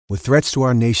With threats to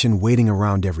our nation waiting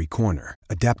around every corner,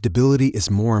 adaptability is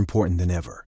more important than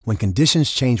ever. When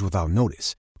conditions change without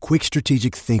notice, quick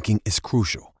strategic thinking is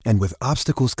crucial. And with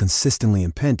obstacles consistently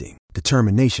impending,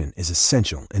 determination is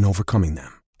essential in overcoming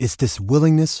them. It's this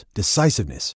willingness,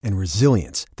 decisiveness, and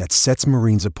resilience that sets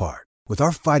Marines apart. With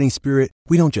our fighting spirit,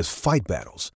 we don't just fight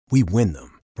battles, we win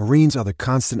them. Marines are the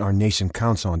constant our nation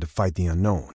counts on to fight the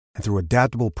unknown. And through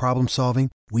adaptable problem solving,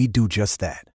 we do just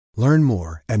that. Learn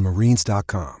more at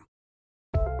marines.com.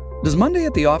 Does Monday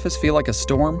at the office feel like a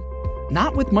storm?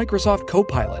 Not with Microsoft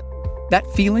Copilot. That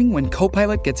feeling when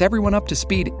Copilot gets everyone up to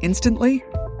speed instantly?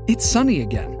 It's sunny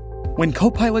again. When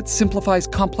Copilot simplifies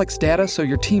complex data so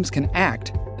your teams can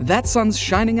act, that sun's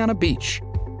shining on a beach.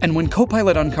 And when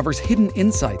Copilot uncovers hidden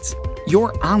insights,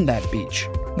 you're on that beach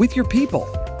with your people,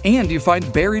 and you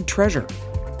find buried treasure.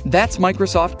 That's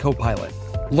Microsoft Copilot.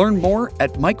 Learn more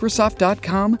at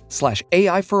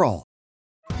Microsoft.com/AI for all.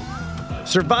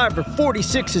 Survivor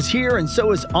 46 is here, and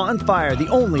so is On Fire, the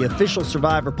only official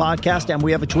Survivor podcast, and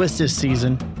we have a twist this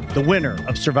season. The winner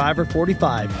of Survivor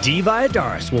 45, Dee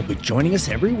Valladares, will be joining us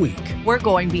every week. We're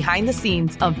going behind the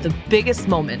scenes of the biggest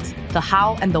moments, the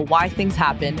how and the why things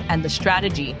happen, and the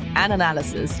strategy and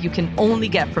analysis you can only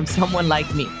get from someone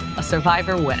like me, a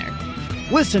Survivor winner.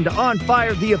 Listen to On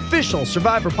Fire, the official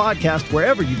Survivor podcast,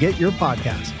 wherever you get your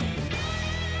podcasts.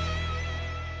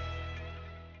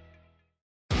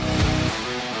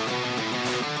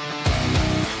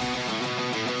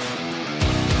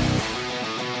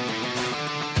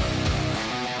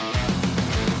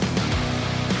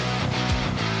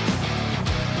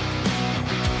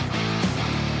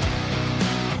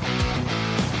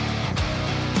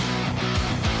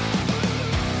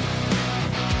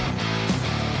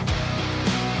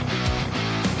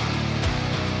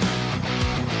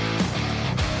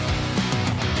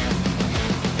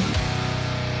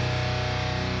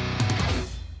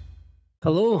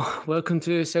 Hello, welcome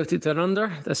to Celtic Down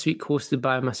Under, this week hosted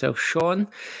by myself, Sean,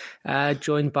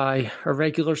 joined by our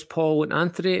regulars, Paul and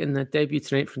Anthony, and the debut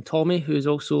tonight from Tommy, who is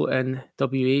also in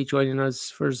WA, joining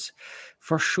us for his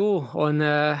first show on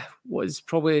what is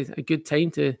probably a good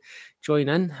time to join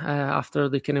in after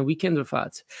the kind of weekend we've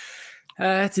had.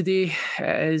 Today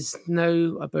is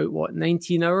now about,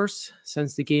 19 hours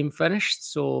since the game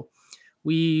finished, so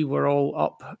we were all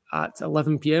up at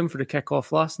 11 p.m. for the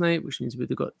kickoff last night, which means we'd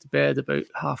have got to bed about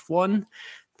 1:30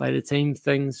 by the time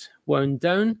things wound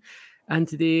down. And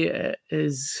today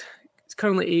it's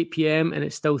currently 8 p.m. and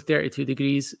it's still 32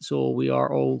 degrees. So we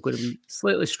are all going to be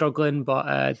slightly struggling,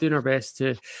 but doing our best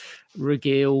to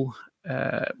regale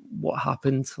what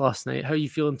happened last night. How are you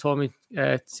feeling, Tommy?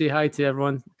 Say hi to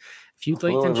everyone. If you'd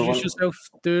like to introduce yourself,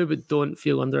 do, but don't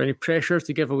feel under any pressure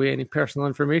to give away any personal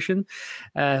information.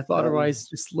 But otherwise,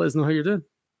 just let us know how you're doing.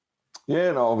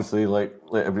 Yeah, no, obviously, like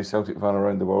every Celtic fan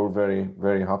around the world, very,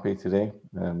 very happy today.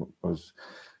 I was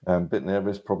a bit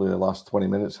nervous, probably the last 20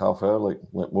 minutes, half hour, like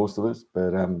most of us.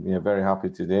 But yeah, very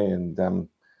happy today, and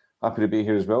happy to be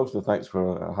here as well. So thanks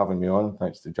for having me on.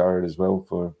 Thanks to Jared as well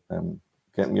for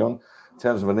getting me on. In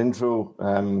terms of an intro,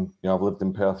 I've lived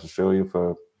in Perth, Australia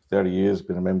for 30 years,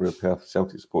 been a member of Perth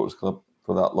Celtic Supporters Club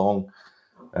for that long.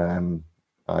 I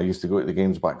used to go to the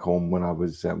games back home when I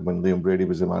was when Liam Brady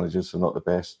was the manager, so not the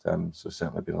best. So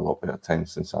certainly been a lot better time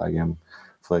since I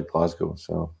fled Glasgow.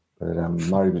 So, but I'm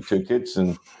married with 2 kids,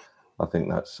 and I think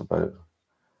that's about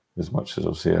as much as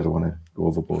I'll say. I don't want to go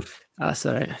overboard. That's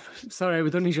all right. Sorry,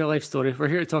 we don't need your life story. We're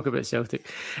here to talk about Celtic.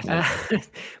 Yeah.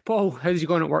 Paul, how's you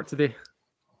going at work today?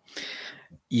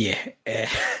 Yeah,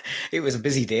 it was a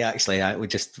busy day actually. We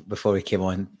just before we came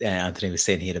on, Anthony was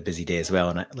saying he had a busy day as well,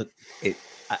 and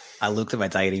I looked at my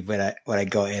diary when I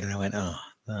got in, and I went, "Oh,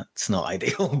 that's not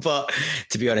ideal." But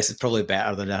to be honest, it's probably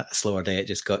better than a slower day. It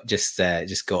just got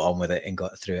on with it and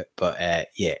got through it. But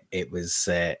yeah, it was.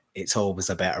 It's always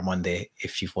a better Monday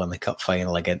if you've won the cup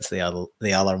final against the other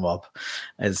Mhob,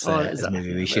 as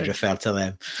maybe we should refer to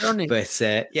them. Running. But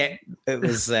yeah, it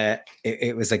was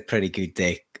it was a pretty good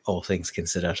day, all things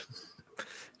considered.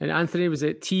 And Anthony, was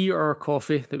it tea or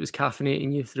coffee that was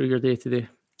caffeinating you through your day today?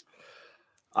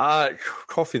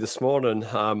 Coffee this morning.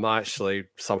 I actually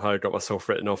somehow got myself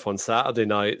written off on Saturday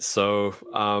night, so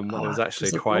I was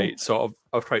actually quite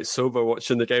sober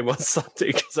watching the game on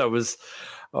Sunday because I was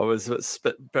a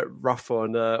bit rough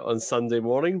on Sunday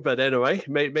morning. But anyway,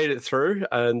 made it through,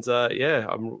 and yeah,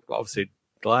 I'm obviously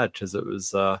glad because it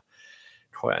was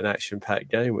quite an action-packed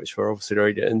game, which we're obviously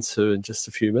going to get into in just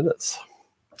a few minutes.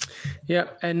 Yeah,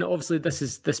 and obviously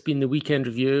this being the weekend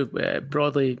review,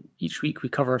 broadly each week we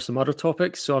cover some other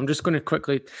topics, so I'm just going to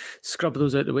quickly scrub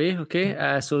those out of the way,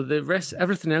 okay? So the rest,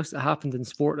 everything else that happened in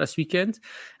sport this weekend,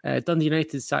 Dundee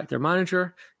United sacked their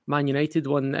manager, Man United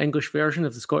won the English version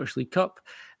of the Scottish League Cup.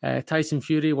 Tyson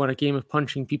Fury won a game of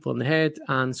punching people in the head,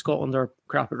 and Scotland are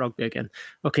crap at rugby again.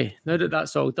 Okay, now that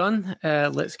that's all done,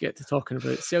 let's get to talking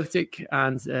about Celtic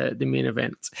and the main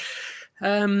event.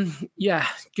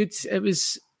 Good. It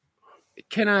was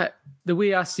kind of the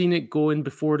way I seen it going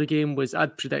before the game was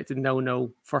I'd predicted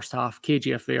 0-0 first half,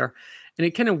 cagey affair, and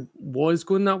it kind of was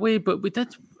going that way. But we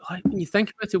did, when you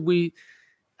think about it,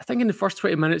 I think in the first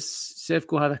 20 minutes,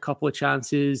 Sevco had a couple of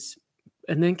chances,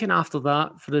 and then kind of after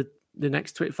that, for the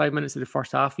next 25 minutes of the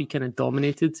first half, we kind of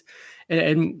dominated,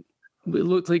 and it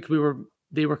looked like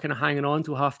they were kind of hanging on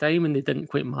to half time, and they didn't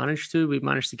quite manage to. We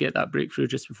managed to get that breakthrough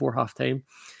just before half time.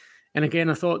 And again,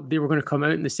 I thought they were going to come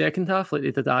out in the second half like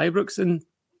they did at Ibrox, and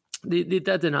they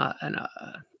did in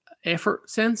a effort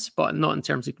sense, but not in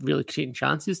terms of really creating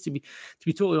chances. To be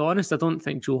totally honest, I don't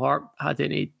think Joe Hart had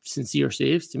any sincere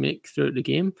saves to make throughout the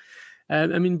game. I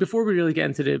mean, before we really get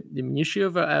into the minutiae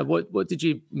of it, what did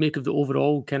you make of the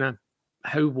overall kind of,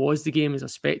 how was the game as a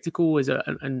spectacle,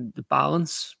 and the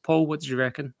balance? Paul, what did you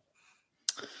reckon?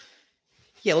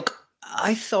 Yeah, look,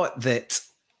 I thought that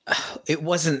it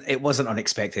wasn't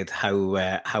unexpected how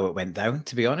it went down,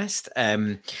 to be honest.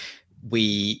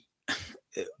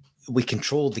 We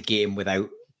controlled the game without,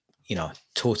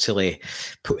 totally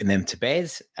putting them to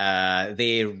bed.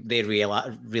 They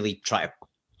really try to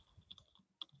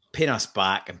pin us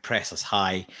back and press us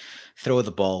high, throw the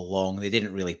ball long. They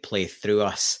didn't really play through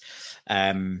us.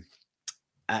 And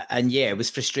yeah, it was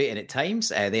frustrating at times.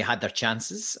 They had their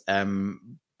chances,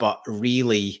 but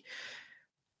really,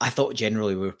 I thought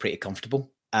generally we were pretty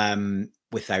comfortable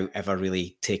without ever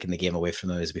really taking the game away from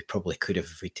them, as we probably could have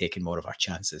if we'd taken more of our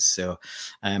chances. So,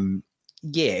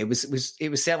 yeah, it was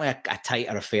certainly a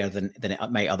tighter affair than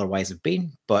it might otherwise have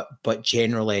been, but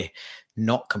generally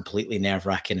not completely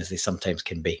nerve-wracking as they sometimes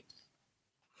can be.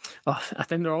 Oh, I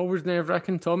think they're always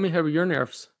nerve-wracking. Tommy, how were your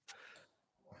nerves?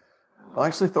 I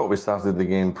actually thought we started the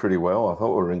game pretty well. I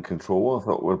thought we were in control. I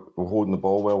thought we were holding the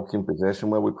ball well, keeping possession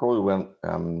well. We probably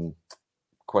weren't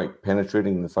quite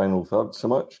penetrating in the final third so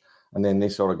much. And then they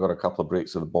sort of got a couple of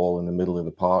breaks of the ball in the middle of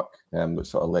the park, which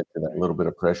sort of led to that little bit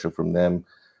of pressure from them.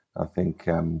 I think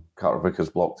Carter Vickers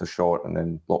blocked a shot and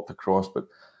then blocked a cross. But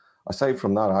aside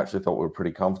from that, I actually thought we were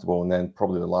pretty comfortable. And then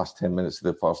probably the last 10 minutes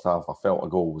of the first half, I felt a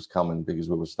goal was coming because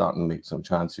we were starting to make some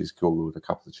chances. Kyogo with a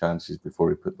couple of chances before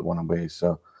he put the one away.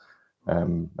 So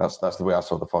that's the way I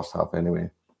saw the first half anyway.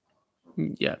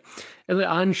 Yeah. And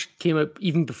Ange came out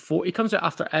even before, he comes out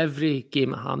after every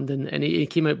game at Hampden, and he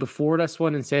came out before this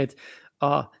one and said,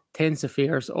 tense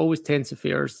affairs, always tense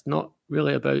affairs, not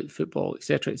really about football,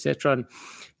 etc., etc.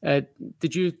 And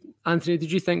Anthony,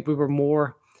 did you think we were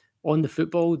more on the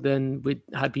football than we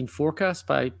had been forecast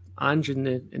by Ange in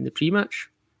the pre-match?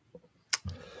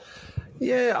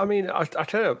 Yeah, I mean, I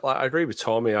agree with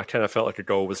Tommy. I kind of felt like a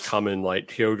goal was coming. Like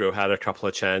Kyogo had a couple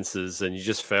of chances, and you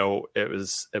just felt it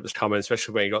was coming,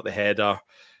 especially when he got the header.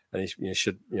 And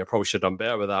he probably should have done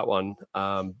better with that one.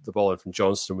 The ball in from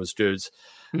Johnston was good.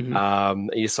 Mm-hmm.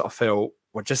 And you sort of felt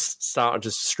we're just starting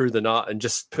to screw the nut and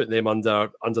just putting them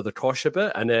under the cosh a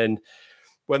bit. And then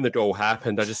when the goal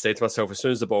happened, I just said to myself, as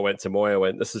soon as the ball went to Moy, I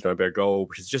went, this is going to be a goal,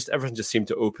 because just everything just seemed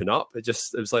to open up. It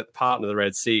was like the part of the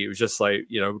Red Sea. It was just like,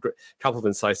 a couple of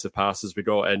incisive passes. We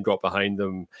got behind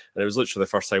them, and it was literally the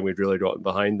first time we'd really gotten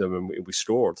behind them, and we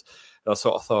scored. And I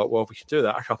sort of thought, well, we could do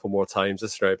that a couple more times.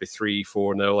 This is going to be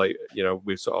 3-4 like,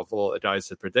 we've sort of, a lot of the guys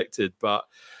had predicted. But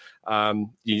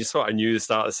you just sort of knew the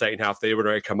start of the second half, they were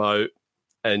going to come out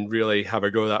and really have a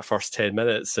go that first 10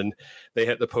 minutes. And they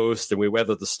hit the post and we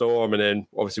weathered the storm. And then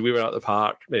obviously we went out the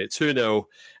park, made it 2-0.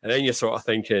 And then you're sort of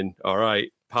thinking, all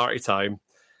right, party time.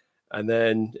 And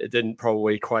then it didn't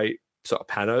probably quite sort of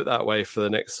pan out that way for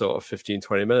the next sort of 15,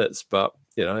 20 minutes. But,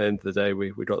 at the end of the day,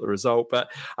 we got the result.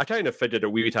 But I kind of figured that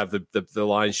we would have the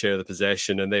lion's share of the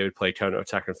possession and they would play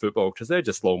counter-attacking football because they're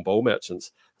just long ball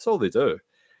merchants. That's all they do.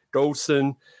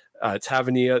 Goldson,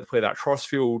 Tavernier, they play that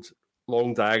crossfield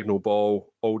long diagonal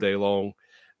ball all day long.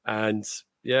 And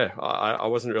yeah, I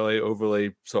wasn't really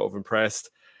overly sort of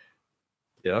impressed.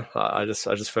 I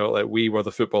just felt like we were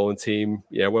the footballing team.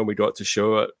 When we got to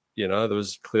show it, there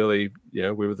was clearly, we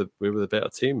were the better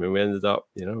team, and we ended up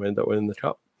winning the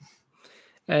cup.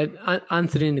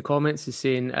 Anthony in the comments is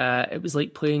saying it was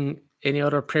like playing any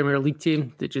other Premier League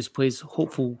team that just plays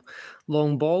hopeful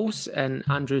long balls. And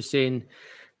Andrew's saying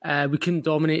we couldn't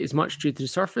dominate as much due to the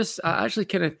surface. I actually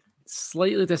kind of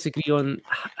slightly disagree on,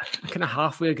 kind of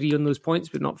halfway agree on those points,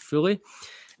 but not fully.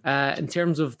 In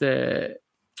terms of I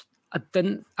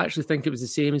didn't actually think it was the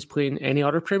same as playing any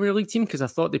other Premier League team, because I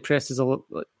thought they pressed us a lot.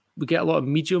 We get a lot of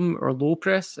medium or low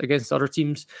press against other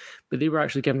teams, but they were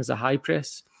actually giving us a high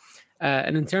press.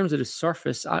 And in terms of the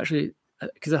surface, actually,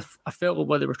 because I felt like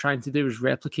what they were trying to do was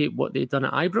replicate what they'd done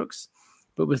at Ibrox,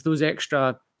 but with those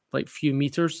extra like few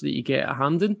meters that you get at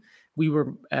Hampden, we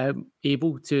were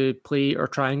able to play our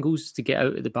triangles to get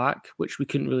out at the back, which we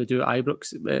couldn't really do at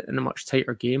Ibrox in a much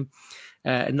tighter game.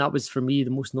 And that was, for me,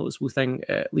 the most noticeable thing,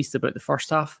 at least about the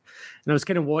first half. And I was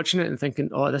kind of watching it and thinking,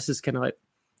 oh, this is kind of like,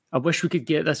 I wish we could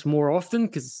get this more often,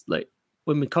 because like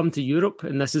when we come to Europe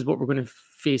and this is what we're going to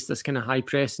face, this kind of high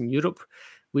press in Europe,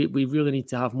 we really need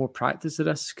to have more practice of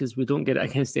this, because we don't get it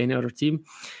against any other team.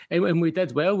 And we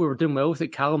did well. We were doing well with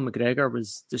it. Callum McGregor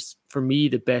was just, for me,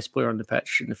 the best player on the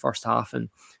pitch in the first half and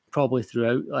probably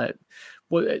throughout.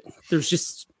 There's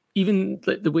just, even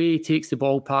the way he takes the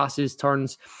ball, passes,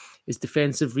 turns, his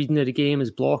defensive reading of the game,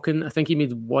 his blocking. I think he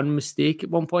made one mistake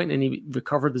at one point and he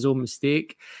recovered his own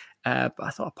mistake. But I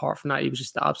thought apart from that, he was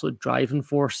just the absolute driving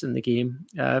force in the game.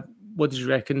 What did you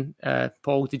reckon,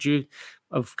 Paul? Did you,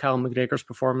 of Callum McGregor's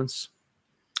performance?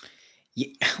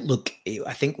 Yeah, look,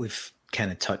 I think we've kind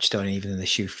of touched on it, even in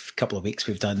the couple of weeks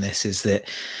we've done this, is that,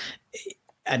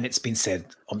 and it's been said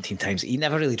umpteen times, he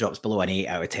never really drops below an 8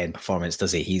 out of 10 performance,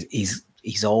 does he?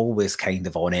 He's always kind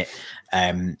of on it,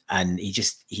 and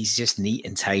he's just neat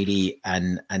and tidy,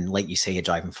 and like you say, a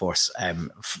driving force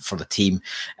for the team.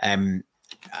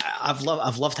 I've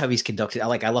loved how he's conducted.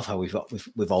 I love how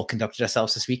we've all conducted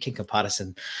ourselves this week in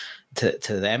comparison to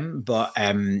them, but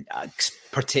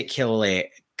particularly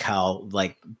Cal,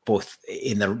 like both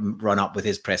in the run up with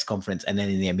his press conference and then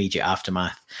in the immediate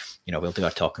aftermath. We'll do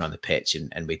our talking on the pitch,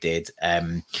 and we did.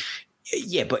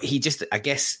 But he just, I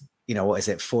guess, what is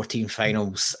it, 14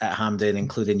 finals at Hampden,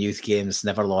 including youth games,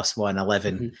 never lost one,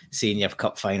 11 senior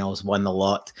cup finals, won the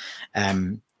lot.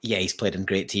 He's played in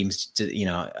great teams,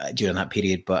 during that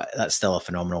period, but that's still a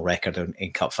phenomenal record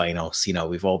in cup finals.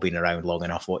 We've all been around long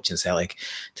enough watching Celtic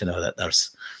to know that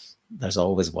there's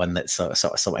always one that sort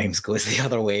of sometimes goes the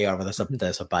other way, or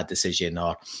there's a bad decision,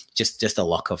 or just a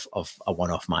luck of a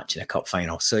one-off match in a cup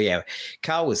final. So yeah,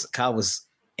 Carl was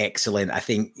excellent. I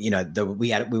think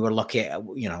we were lucky.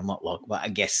 Not lucky, but I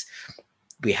guess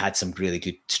we had some really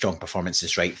good, strong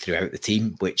performances right throughout the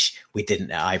team, which we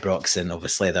didn't at Ibrox. And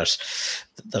obviously, there's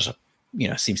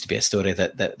seems to be a story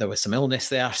that there was some illness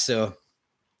there. So,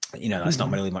 that's not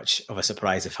really much of a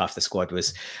surprise if half the squad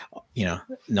was,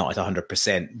 not at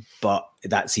 100%. But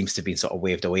that seems to have been sort of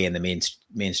waved away in the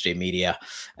mainstream media.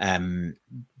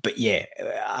 But yeah,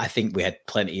 I think we had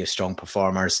plenty of strong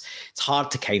performers. It's hard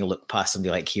to kind of look past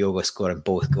somebody like Kyogo scoring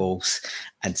both goals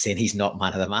and saying he's not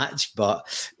man of the match. But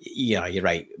you're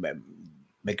right.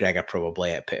 McGregor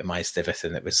probably epitomised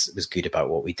everything that was good about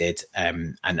what we did,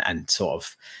 and sort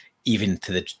of even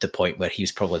to the point where he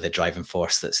was probably the driving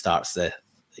force that starts the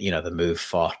move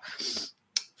for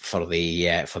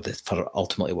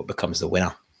ultimately what becomes the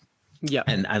winner. Yeah,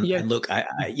 and look,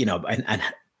 and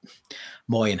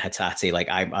Moy and Hatate, like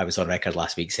I was on record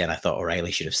last week saying I thought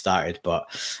O'Reilly should have started, but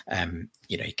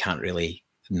you can't really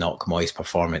knock Moy's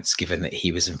performance given that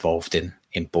he was involved in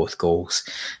both goals,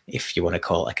 if you want to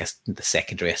call it like the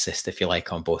secondary assist, if you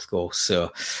like, on both goals.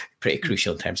 So pretty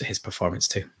crucial in terms of his performance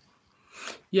too.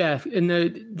 Yeah, and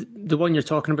the one you're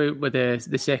talking about with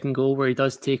the second goal, where he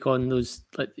does take on those,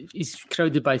 like, he's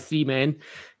crowded by three men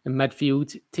in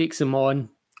midfield, takes them on,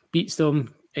 beats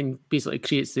them, and basically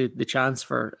creates the chance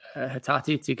for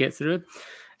Hatate to get through.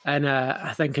 And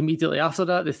I think immediately after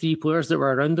that, the three players that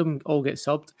were around him all get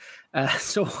subbed.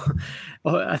 So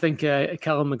I think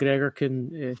Callum McGregor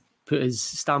can put his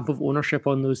stamp of ownership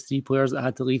on those three players that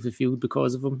had to leave the field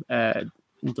because of him,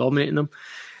 dominating them.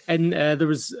 And there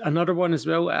was another one as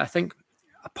well. I think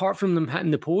apart from them hitting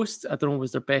the post, I don't know,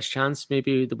 was their best chance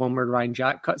maybe the one where Ryan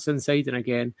Jack cuts inside, and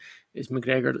again it's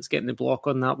McGregor that's getting the block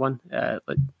on that one,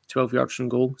 like 12 yards from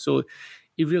goal. So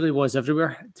he really was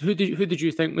everywhere. Who did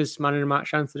you think was man of the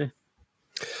match, Anthony?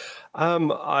 I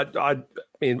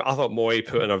mean, I thought Moy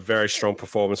put in a very strong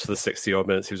performance for the 60-odd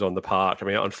minutes he was on the park. I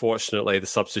mean, unfortunately, the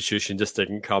substitution just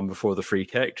didn't come before the free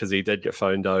kick, because he did get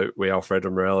found out with Alfredo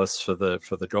Morelos for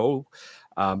the goal.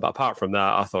 But apart from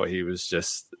that, I thought he was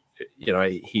just,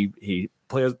 he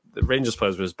players, the Rangers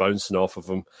players was bouncing off of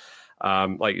him.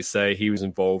 Like you say, he was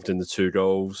involved in the two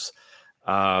goals.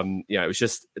 It was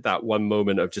just that one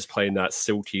moment of just playing that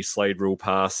silky slide rule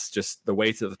pass, just the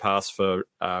weight of the pass for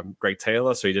Greg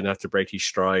Taylor, so he didn't have to break his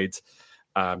stride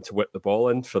to whip the ball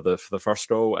in for the first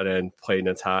goal, and then playing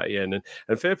Hatate in.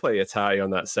 And fair play Hatate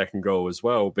on that second goal as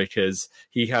well, because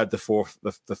he had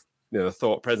the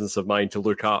thought presence of mind to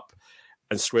look up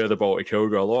and square the ball to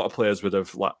Kyogo. A lot of players would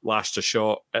have lashed a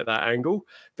shot at that angle,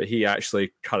 but he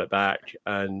actually cut it back.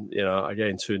 And,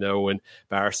 again, 2-0, and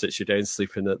Barisic again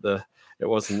sleeping at the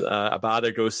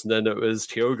Abada ghosting in, it was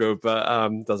Kyogo, but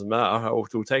doesn't matter.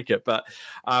 We'll take it. But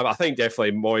I think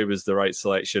definitely Moy was the right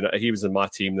selection. He was in my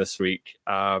team this week.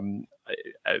 Nothing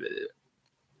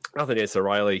against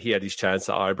O'Reilly. He had his chance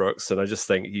at Ibrox, and I just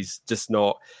think he's just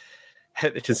not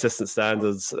hit the consistent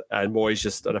standards, and Moy's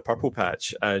just on a purple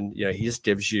patch, and he just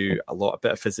gives you a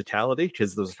bit of physicality,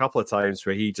 because there was a couple of times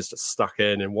where he just stuck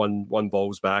in and won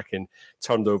balls back and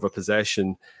turned over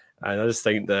possession, and I just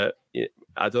think that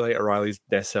I don't think O'Reilly's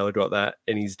necessarily got that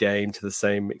in his game to the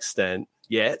same extent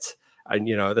yet. And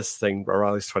this thing,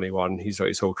 O'Reilly's 21, he's got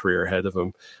his whole career ahead of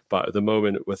him, but at the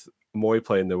moment with Moy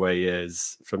playing the way he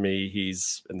is, for me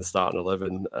he's in the starting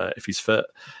 11 if he's fit.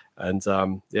 And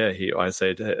he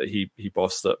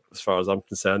bossed it as far as I'm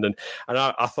concerned. And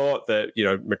I thought that,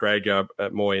 McGregor,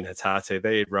 Moy and Hatate,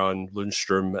 they had run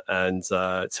Lundstrom and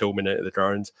Tillman into the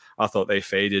ground. I thought they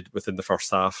faded within the first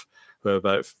half with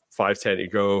about 5-10 to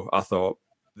go. I thought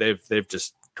they've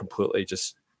just completely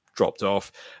just dropped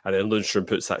off. And then Lundstrom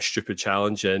puts that stupid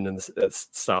challenge in and at the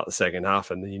start of the second half,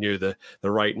 and you knew the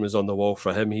writing was on the wall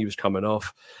for him. He was coming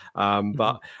off.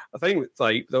 But I think the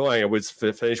only thing I would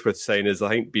finish with saying is I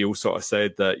think Beale sort of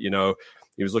said that,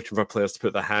 he was looking for players to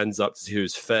put their hands up to see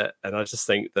who's fit. And I just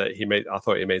think that I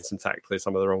thought he made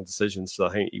some of the wrong decisions. So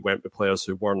I think he went with players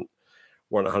who weren't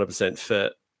 100%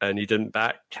 fit, and he didn't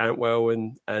back Cantwell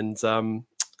and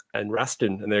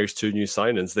Raskin. And there's two new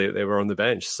signings. They were on the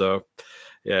bench. So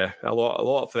yeah, a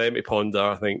lot for them to ponder,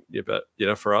 I think. Yeah, but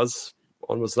for us,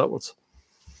 onwards and upwards.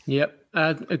 Yep, I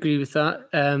agree with that.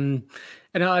 And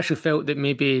I actually felt that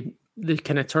maybe the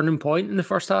kind of turning point in the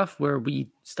first half where we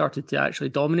started to actually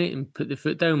dominate and put the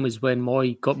foot down was when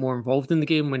Moy got more involved in the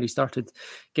game, when he started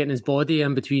getting his body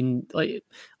in between. Like,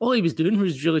 all he was doing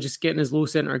was really just getting his low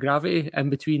centre of gravity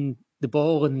in between the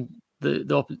ball and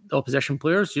the opposition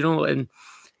players, and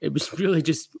it was really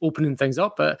just opening things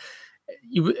up. But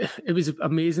it was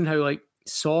amazing how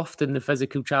soft and the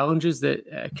physical challenges that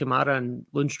Kamara and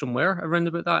Lundstrom were around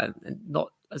about that, and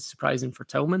not as surprising for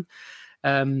Tillman.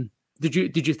 Did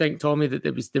you think, Tommy, that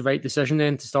it was the right decision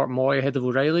then to start Moy ahead of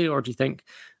O'Reilly, or do you think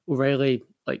O'Reilly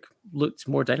looked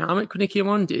more dynamic when he came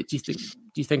on? Do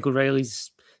you think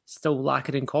O'Reilly's still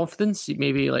lacking in confidence?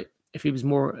 Maybe if he was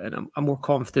more in a more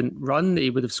confident run, that he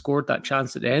would have scored that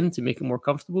chance at the end to make it more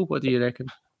comfortable. What do you reckon?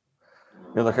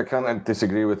 Yeah, I can't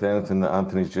disagree with anything that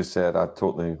Anthony's just said. I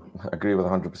totally agree with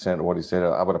 100% of what he said.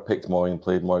 I would have picked Moy and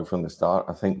played Moy from the start.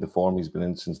 I think the form he's been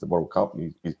in since the World Cup,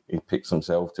 he picks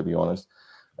himself, to be honest.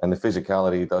 And the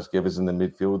physicality he does give us in the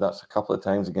midfield, that's a couple of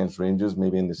times against Rangers,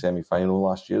 maybe in the semi-final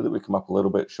last year, that we come up a little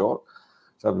bit short.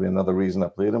 So that would be another reason I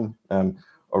played him.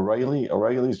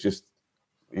 O'Reilly's just,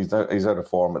 he's out of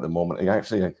form at the moment. He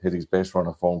actually hit his best run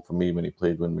of form for me when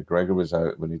McGregor was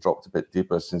out, when he dropped a bit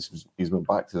deeper. Since he's went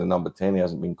back to the number 10, he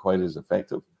hasn't been quite as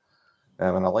effective.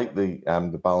 And I like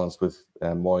the balance with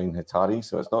Moy and Hatate.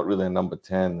 So it's not really a number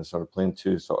 10. They're sort of playing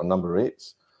two sort of number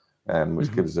 8s,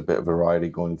 which gives us a bit of variety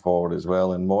going forward as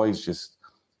well. And Moy's just,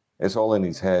 it's all in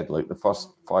his head. The first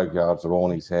 5 yards are all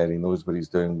in his head. He knows what he's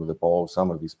doing with the ball,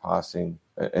 some of his passing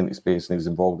into space, and he's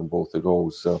involved in both the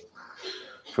goals. So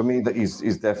for me, that he's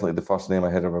definitely the first name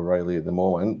ahead of O'Reilly at the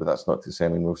moment, but that's not to say,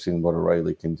 we've seen what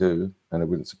O'Reilly can do, and it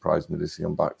wouldn't surprise me to see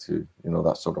him back to,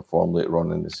 that sort of form later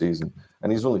on in the season.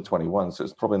 And he's only 21, so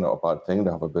it's probably not a bad thing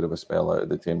to have a bit of a spell out of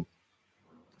the team.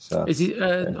 So, is he?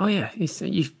 Oh yeah,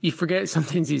 you forget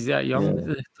sometimes he's that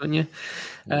young, don't you?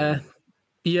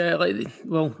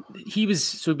 He was.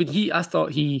 So, but I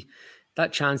thought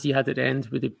that chance he had at the end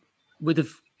would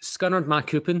have scunnered my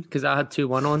coupon, because I had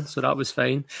 2-1 on, so that was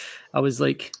fine. I was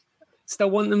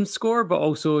still wanting them to score, but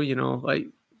also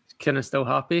kind of still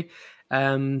happy.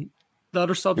 The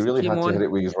other subs, he really had to hit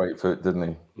it with his right foot, didn't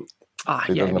he?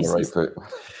 He doesn't have a right foot.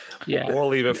 Yeah, or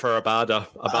leave it for Abada.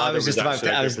 Abada was actually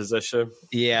in a good position.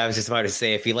 Yeah, I was just about to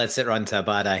say, if he lets it run to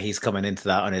Abada, he's coming into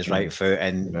that on his right foot,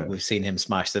 and we've seen him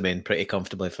smash them in pretty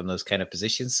comfortably from those kind of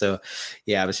positions. So,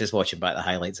 yeah, I was just watching back the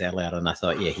highlights earlier, and I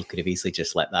thought, he could have easily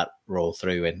just let that roll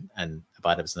through, and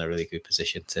Abada was in a really good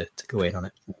position to go in on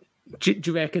it. Do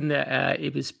you reckon that he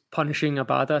was punishing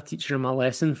Abada, teaching him a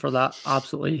lesson for that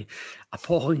absolutely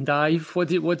appalling dive? Was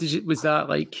that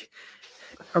like?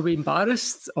 Are we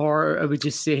embarrassed, or are we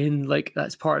just saying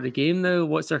that's part of the game now?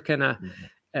 What's their kind of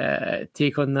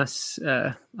take on this,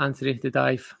 Anthony, the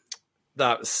dive?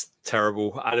 That's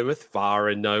terrible. And with VAR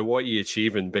and now, what are you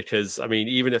achieving? Because,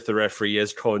 even if the referee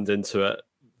is conned into it,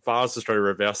 VAR's just trying to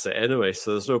reverse it anyway,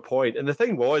 so there's no point. And the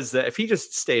thing was that if he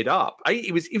just stayed up,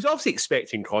 he was obviously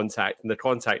expecting contact, and the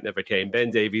contact never came.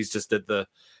 Ben Davies just did the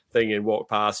thing and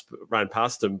ran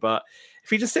past him. But if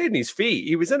he just stayed on his feet,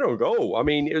 he was in on goal. I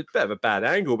mean, it was a bit of a bad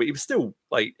angle, but he was still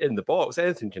like in the box.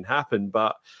 Anything can happen.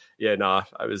 But yeah,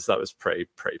 that was pretty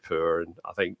poor. And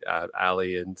I think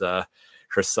Ali and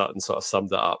Chris Sutton sort of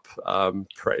summed it up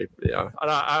pretty. And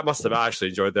I must have actually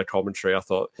enjoyed their commentary. I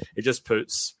thought it just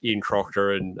puts Ian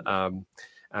Crocker and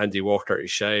Andy Walker to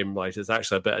shame. Like, there's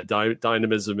actually a bit of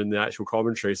dynamism in the actual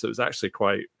commentary. So it was actually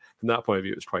quite, from that point of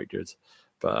view, it was quite good.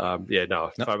 But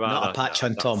not a patch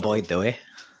on Tom Boyd though, eh?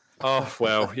 Oh,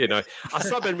 well, I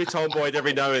sub in with Tom Boyd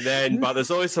every now and then, but there's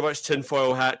always so much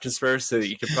tinfoil hat conspiracy that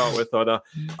you can put with on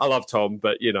I love Tom,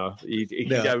 but, he can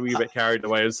get a wee bit carried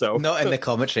away himself. Not in the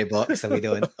commentary box, are we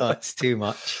doing? Oh, it's too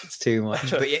much. It's too much.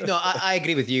 But yeah, no, I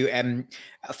agree with you. At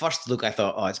first look, I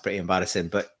thought, it's pretty embarrassing.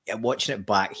 But watching it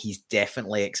back, he's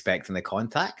definitely expecting the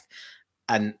contact.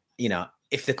 And,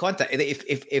 if the contact,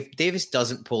 if Davis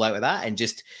doesn't pull out of that and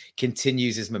just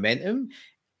continues his momentum,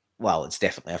 well, it's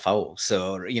definitely a foul.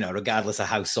 So, regardless of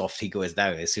how soft he goes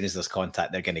down, as soon as there's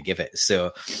contact, they're going to give it.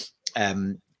 So,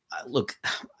 look,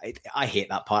 I hate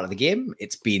that part of the game.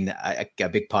 It's been a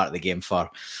big part of the game for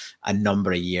a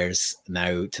number of years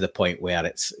now, to the point where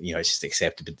it's, it's just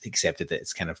accepted that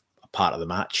it's kind of a part of the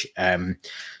match.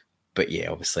 But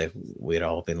yeah, obviously we've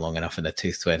all been long enough in the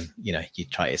tooth when, you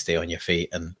try to stay on your feet.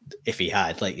 And if he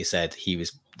had, like you said,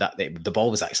 the ball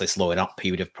was actually slowing up,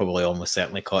 he would have probably almost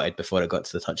certainly caught it before it got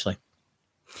to the touchline.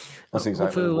 That's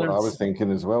exactly what I was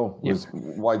thinking as well.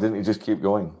 Why didn't he just keep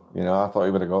going? I thought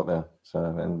he would have got there. So,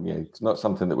 and yeah, it's not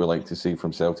something that we like to see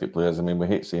from Celtic players. I mean, we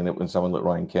hate seeing it when someone like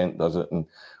Ryan Kent does it, and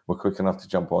we're quick enough to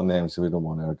jump on them, so we don't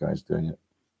want our guys doing it.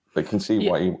 But can see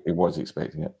why he was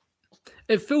expecting it.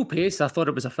 At full pace, I thought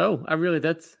it was a foul. I really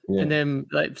did. Yeah. And then,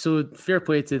 so fair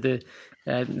play to the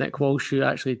Nick Walsh, who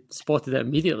actually spotted it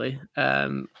immediately,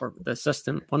 or the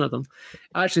assistant, one of them.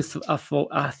 I actually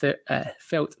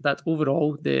felt that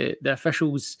overall the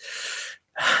officials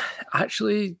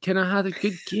actually kind of had a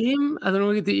good game. I don't know,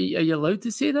 are you allowed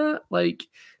to say that? Like,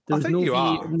 there's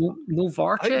no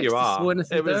VAR checks to slow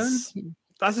anything down?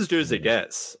 That's as good as it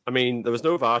gets. I mean, there was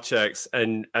no VAR checks,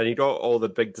 and he got all the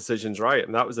big decisions right,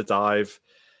 and that was a dive.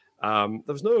 There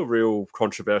was no real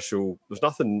controversial. There was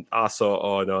nothing I saw.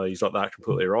 Oh no, he's got that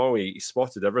completely wrong. He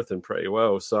spotted everything pretty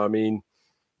well. So I mean,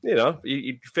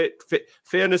 he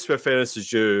fairness where fairness is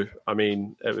due. I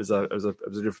mean, it was a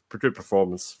good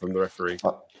performance from the referee.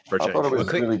 I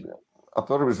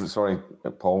thought it was sorry,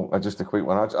 Paul. Just a quick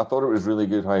one. I thought it was really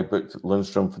good how he booked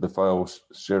Lundstrom for the fouls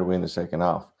straight away in the second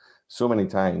half. So many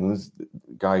times,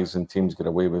 guys and teams get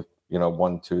away with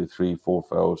 1, 2, 3, 4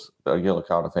 fouls that are yellow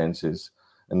card offences,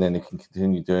 and then they can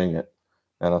continue doing it.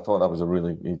 And I thought that was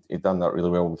he'd done that really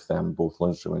well with them, both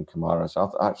Lundstrom and Kamara.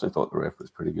 So I actually thought the ref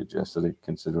was pretty good yesterday,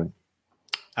 considering.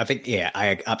 I think,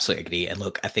 I absolutely agree. And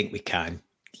look, I think we can,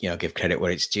 give credit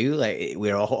where it's due. Like,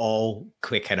 we're all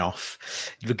quick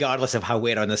enough, regardless of how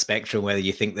we're on the spectrum, whether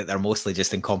you think that they're mostly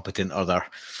just incompetent or they're,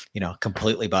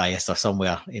 completely biased or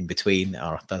somewhere in between,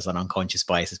 or there's an unconscious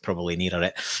bias is probably nearer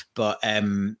it. But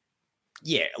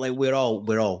we're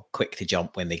all quick to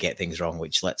jump when they get things wrong,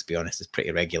 which, let's be honest, is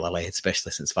pretty regularly,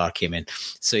 especially since VAR came in.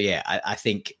 So yeah, I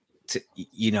think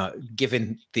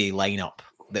given the lineup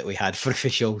that we had for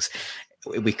officials,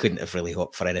 we couldn't have really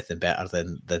hoped for anything better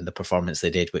than the performance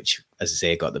they did, which, as I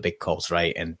say, got the big calls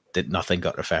right, and nothing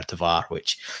got referred to VAR,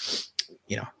 which,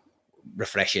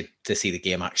 refreshing to see the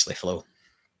game actually flow.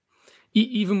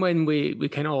 Even when we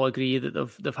kind of all agree that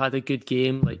they've had a good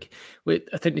game, I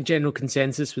think the general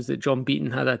consensus was that John Beaton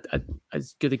had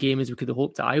as good a game as we could have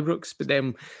hoped at Ibrox, but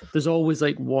then there's always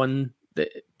one that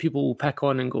people will pick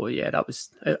on and go, yeah, that was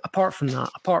apart from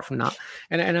that.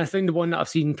 And I think the one that I've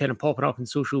seen kind of popping up in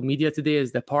social media today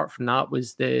is apart from that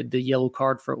was the yellow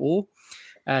card for O.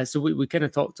 So we kind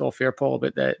of talked off air, Paul,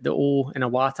 about the O and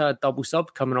Iwata double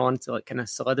sub coming on to kind of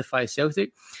solidify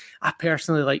Celtic. I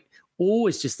personally O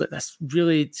is just this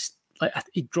really,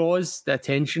 it draws the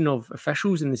attention of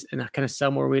officials in a kind of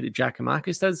similar way that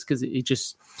Giakoumakis does, because he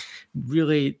just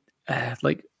really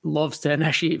loves to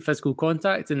initiate physical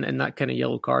contact, and that kind of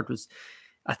yellow card was,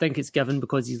 I think it's given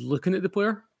because he's looking at the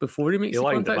player before he makes the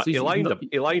contact. He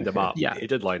lined him up. Yeah, he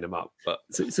did line him up. But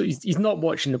so he's not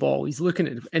watching the ball. He's looking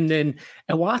at it. And then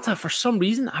Iwata, for some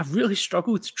reason, I've really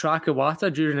struggled to track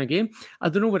Iwata during a game. I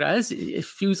don't know what it is. It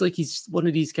feels like he's one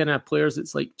of these kind of players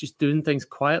that's just doing things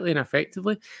quietly and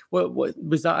effectively. What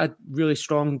was that a really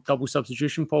strong double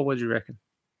substitution, Paul? What do you reckon?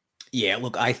 Yeah,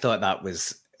 look, I thought that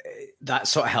was... that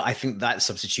sort of I think that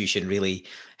substitution really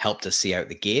helped us see out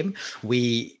the game.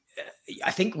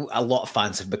 I think a lot of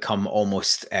fans have become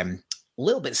almost a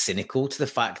little bit cynical to the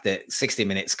fact that 60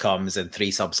 minutes comes and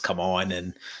 3 subs come on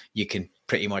and you can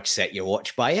pretty much set your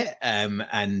watch by it.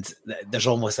 And there's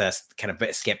almost a kind of bit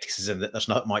of skepticism that there's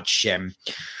not much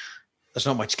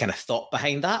kind of thought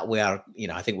behind that, where,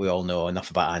 I think we all know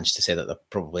enough about Ange to say that there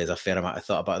probably is a fair amount of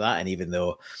thought about that. And even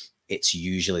though it's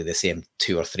usually the same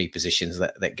 2 or 3 positions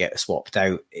that get swapped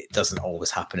out, it doesn't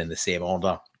always happen in the same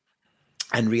order.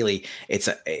 And really, it's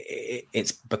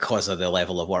because of the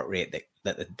level of work rate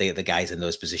that the guys in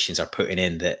those positions are putting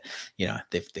in that,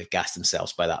 they've gassed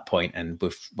themselves by that point. And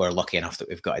we're lucky enough that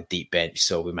we've got a deep bench,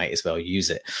 so we might as well use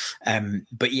it.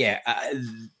 But yeah,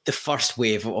 the first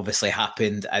wave obviously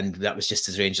happened, and that was just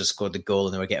as Rangers scored the goal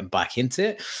and they were getting back into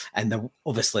it. And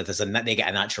obviously they get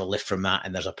a natural lift from that,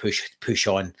 and there's a push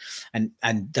on, and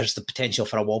there's the potential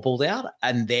for a wobble there.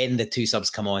 And then the 2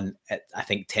 subs come on at, I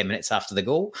think, 10 minutes after the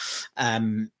goal.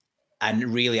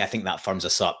 And really, I think that firms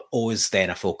us up. O's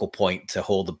then a focal point to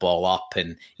hold the ball up.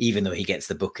 And even though he gets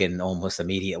the booking almost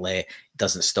immediately, it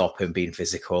doesn't stop him being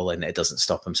physical, and it doesn't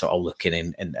stop him sort of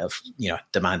looking and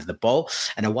demanding the ball.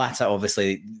 And Iwata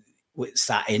obviously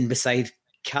sat in beside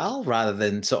Cal rather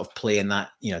than sort of playing that,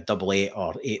 8-8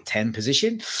 or 8-10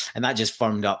 position. And that just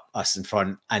firmed up us in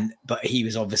front. But he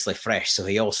was obviously fresh. So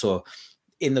he also,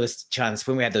 in those chances,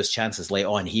 when we had those chances late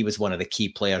on, he was one of the key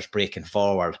players breaking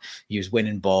forward. He was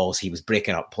winning balls, he was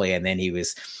breaking up play, and then he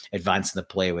was advancing the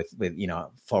play with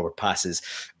forward passes.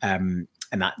 And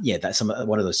that's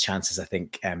one of those chances. I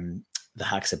think the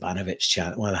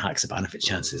Haksabanovic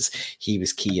chances, he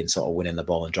was key in sort of winning the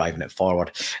ball and driving it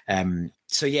forward.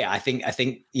 So yeah, I think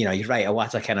you're right.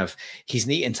 Iwata he's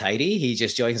neat and tidy. He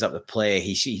just joins up the play.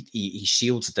 He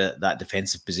shields that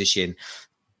defensive position.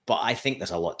 But I think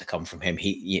there's a lot to come from him.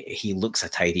 He looks a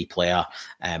tidy player.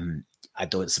 I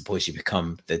don't suppose you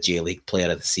become the J-League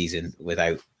player of the season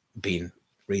without being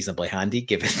reasonably handy,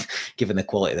 given the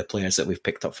quality of the players that we've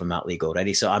picked up from that league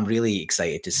already. So I'm really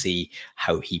excited to see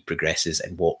how he progresses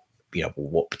and what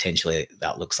potentially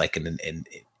that looks like in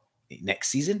next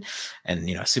season. And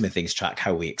assuming things track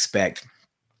how we expect,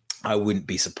 I wouldn't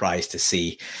be surprised to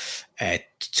see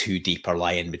 2 deeper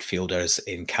lying midfielders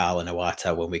in Cal and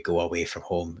Iwata when we go away from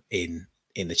home in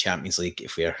the Champions League,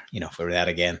 if we're there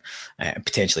again,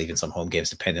 potentially even some home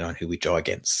games depending on who we draw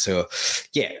against. So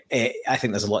yeah, I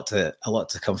think there's a lot to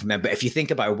come from them. But if you think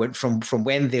about it, from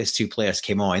when those 2 players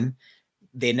came on,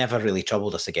 they never really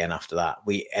troubled us again after that.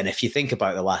 And if you think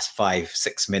about the last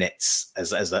 5-6 minutes as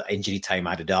the injury time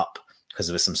added up, because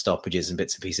there was some stoppages and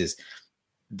bits and pieces,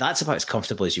 that's about as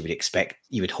comfortable as you would expect,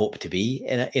 you would hope to be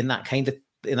in that kind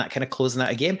of closing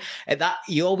out a game. At that,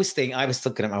 you always think, I was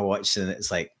looking at my watch and it's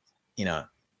like,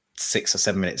 6 or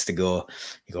 7 minutes to go.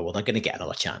 You go, well, they're going to get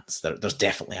another chance. There's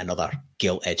definitely another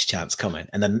gilt-edged chance coming.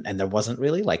 And there wasn't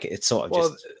really, like, it's sort of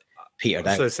just petered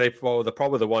out. So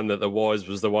probably the one that there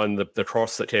was the one, the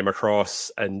cross that came across,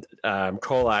 and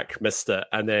Kolak missed it,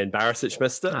 and then Barisic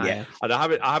missed it. Yeah, and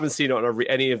I haven't seen it on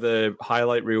any of the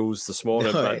highlight reels this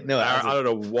morning. I don't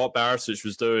know what Barisic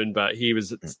was doing, but he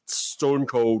was stone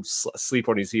cold asleep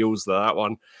on his heels to that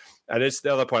one. And it's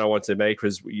the other point I wanted to make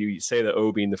was you say that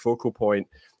O being the focal point.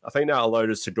 I think that allowed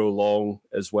us to go long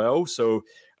as well. So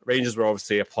Rangers were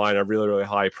obviously applying a really, really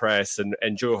high press, and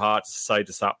Joe Hart decided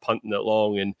to start punting it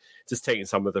long and just taking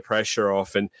some of the pressure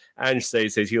off. And Ange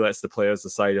says he lets the players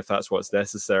decide if that's what's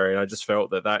necessary. And I just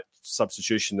felt that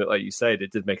substitution, that, like you said,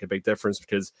 it did make a big difference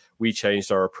because we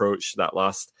changed our approach that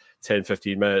last 10,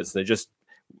 15 minutes, and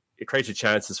it created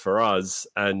chances for us.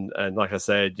 And like I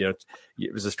said,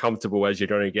 it was as comfortable as you're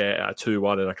going to get at a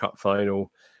 2-1 in a cup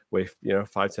final with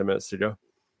 5-10 minutes to go.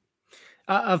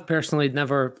 I've personally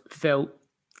never felt.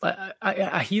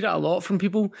 I hear it a lot from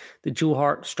people that Joe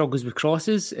Hart struggles with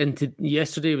crosses, and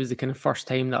yesterday was the kind of first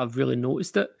time that I've really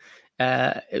noticed it.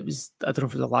 It was, I don't know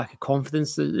if it was a lack of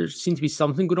confidence. There seemed to be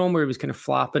something going on where he was kind of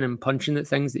flapping and punching at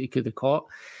things that he could have caught,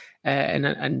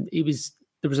 and there was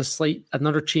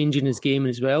another change in his game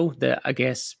as well that I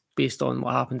guess, based on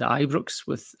what happened at Ibrox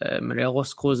with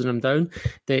Morelos closing him down,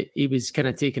 that he was kind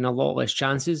of taking a lot less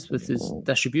chances with his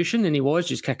distribution, and he was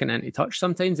just kicking into touch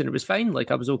sometimes, and it was fine.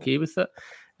 Like, I was okay with it.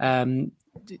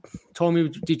 Tommy,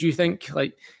 did you think,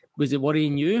 like, was it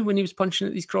worrying you when he was punching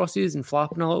at these crosses and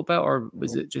flapping a little bit, or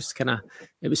was it just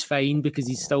it was fine because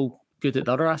he's still good at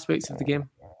the other aspects of the game?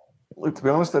 Look, to be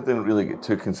honest, I didn't really get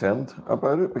too concerned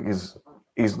about it because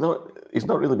he's not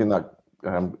really been that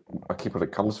a keeper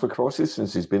that comes for crosses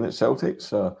since he's been at Celtic.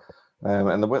 So,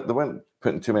 and they weren't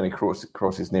putting too many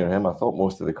crosses near him. I thought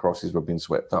most of the crosses were being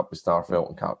swept up with Starfelt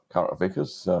and Carter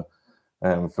Vickers. So,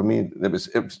 for me,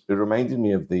 it reminded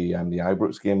me of the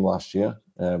Ibrox game last year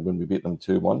when we beat them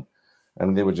 2-1.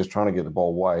 and they were just trying to get the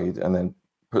ball wide and then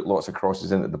put lots of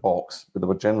crosses into the box, but they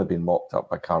were generally being mopped up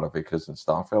by Carter Vickers and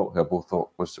Starfelt, who I both thought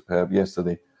was superb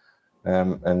yesterday.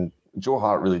 And Joe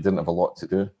Hart really didn't have a lot to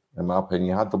do, in my opinion.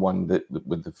 You had the one that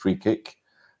with the free kick,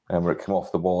 where it came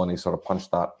off the ball and he sort of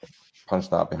punched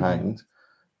that behind.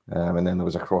 And then there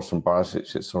was a cross from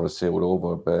Barisic that sort of sailed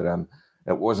over, but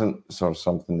it wasn't sort of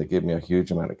something that gave me a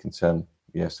huge amount of concern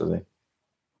yesterday.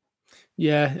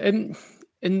 Yeah,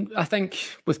 and I think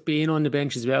with being on the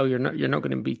bench as well, you're not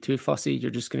going to be too fussy.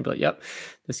 You're just going to be like, yep,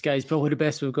 this guy's probably the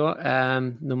best we've got,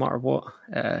 no matter what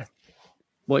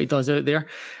he does out there.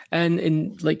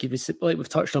 And like we've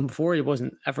touched on before, he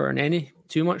wasn't ever in any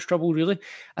too much trouble really.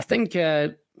 I think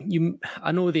I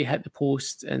know they hit the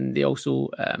post and they also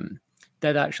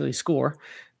did actually score,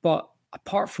 but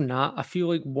apart from that, I feel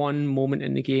like one moment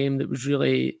in the game that was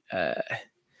really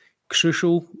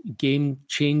crucial,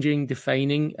 game-changing,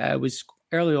 defining was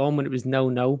early on when it was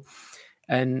 0-0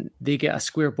 and they get a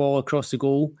square ball across the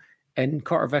goal and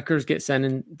Carter Vickers gets in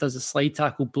and does a slide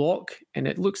tackle block, and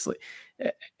it looks like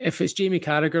if it's Jamie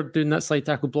Carragher doing that slide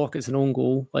tackle block, it's an own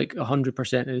goal like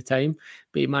 100% of the time,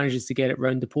 but he manages to get it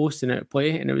round the post and out of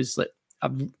play, and it was like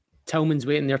Tillman's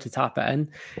waiting there to tap it in.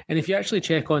 And if you actually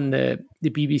check on the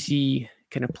BBC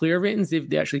kind of player ratings,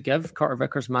 they actually give Carter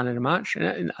Vickers man of the match,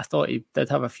 and I thought he did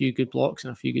have a few good blocks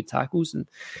and a few good tackles, and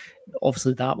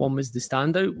obviously that one was the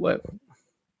standout.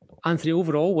 Anthony,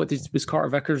 overall, was Carter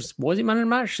Vickers, was he man of the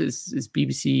match? Is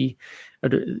BBC, are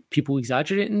people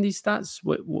exaggerating these stats?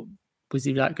 What was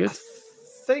he that good?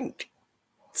 I think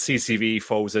CCV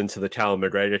falls into the Callum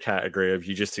McGregor category of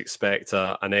you just expect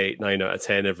an 8, 9 out of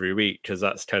 10 every week because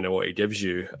that's kind of what he gives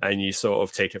you, and you sort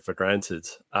of take it for granted.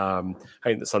 I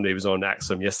think that somebody was on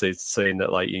Axum yesterday saying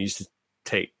that like you used to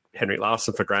take Henrik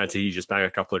Larsson for granted. He just bang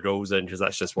a couple of goals in because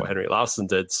that's just what Henrik Larsson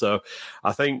did. So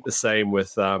I think the same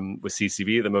with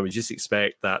CCV at the moment. You just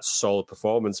expect that solid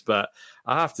performance. But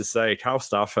I have to say, Carl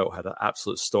Starfelt had an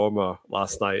absolute stormer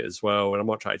last night as well. And I'm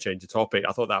not trying to change the topic.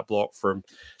 I thought that block from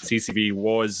CCV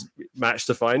was match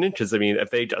defining because, I mean, if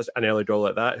they does an early goal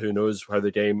like that, who knows how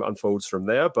the game unfolds from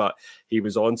there. But he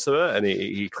was onto it and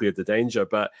he cleared the danger.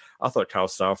 But I thought Carl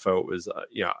Starfelt was,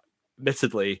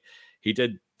 admittedly, he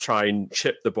did try and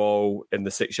chip the ball in the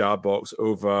 6-yard box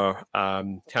over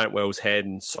Cantwell's head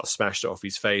and sort of smashed it off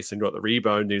his face and got the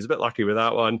rebound. He was a bit lucky with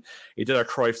that one. He did a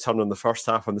Cruyff turn on the first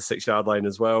half on the 6-yard line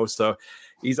as well. So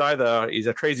he's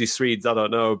a crazy Swede, I don't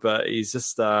know, but he's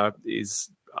just I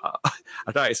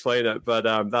can't explain it, but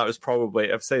that was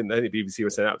probably, I've seen, I think the BBC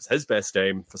was saying that was his best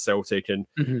game for Celtic, and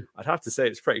I'd have to say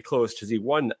it's pretty close because he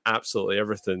won absolutely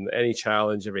everything, any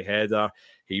challenge, every header.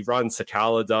 He ran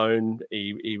Sakala down.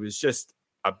 He was just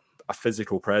a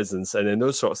physical presence, and in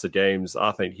those sorts of games,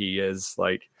 I think he is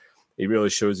like, he really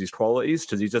shows his qualities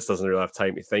because he just doesn't really have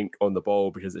time to think on the ball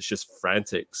because it's just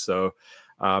frantic. So,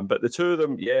 but the two of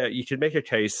them, yeah, you could make a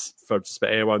case for just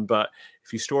about anyone, but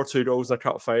if you score 2 goals in a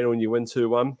cup final and you win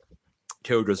 2-1,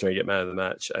 Kilgore's going to get man of the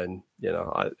match, and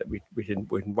we can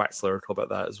wax lyrical about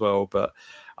that as well. But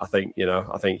I think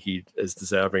he is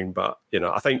deserving. But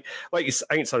I think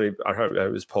something I heard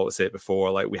it was Paul say it before.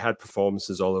 Like we had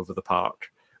performances all over the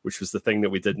park, which was the thing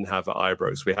that we didn't have at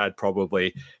Ibrox. We had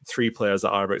probably 3 players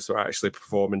at Ibrox that were actually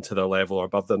performing to their level or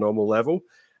above their normal level.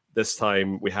 This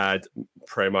time we had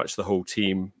pretty much the whole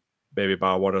team, maybe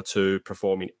by 1 or 2,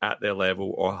 performing at their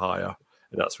level or higher,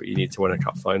 and that's what you need to win a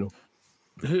cup final.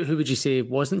 Who would you say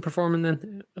wasn't performing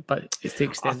then? But to the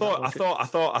extent I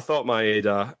thought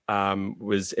Maeda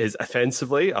was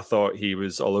offensively. I thought he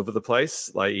was all over the place.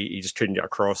 Like he just couldn't get a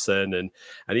cross in, and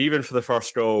even for the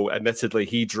first goal, admittedly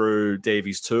he drew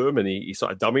Davies to him and he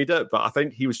sort of dummied it. But I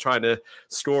think he was trying to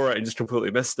score it and just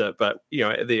completely missed it. But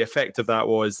the effect of that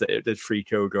was that it did free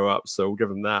kill go up, so we'll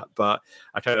give him that. But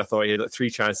I kind of thought he had like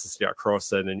 3 chances to get a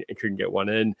cross in and couldn't get one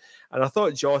in. And I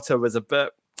thought Jota was a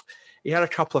bit. He had a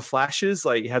couple of flashes,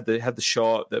 like he had the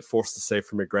shot that forced the save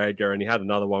from McGregor, and he had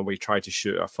another one where he tried to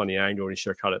shoot a funny angle and he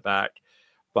should have cut it back.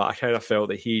 But I kind of felt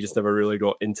that he just never really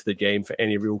got into the game for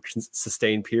any real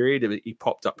sustained period. He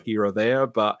popped up here or there,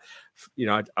 but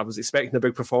I was expecting a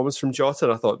big performance from Jota,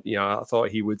 and I thought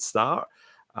he would start,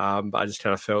 but I just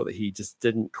kind of felt that he just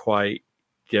didn't quite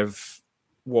give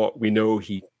what we know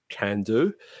he can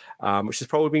do, which has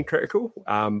probably been critical.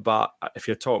 But if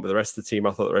you're talking about the rest of the team,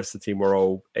 I thought the rest of the team were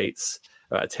all 8s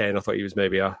out of 10. I thought he was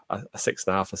maybe a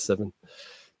 6.5, a 7.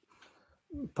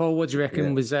 Paul, what do you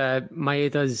reckon was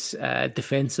Maeda's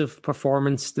defensive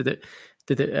performance? Was it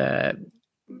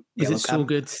so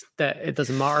good that it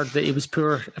doesn't matter that he was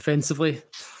poor offensively?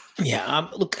 Yeah,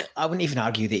 look, I wouldn't even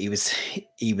argue that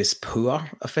he was poor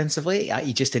offensively.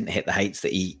 He just didn't hit the heights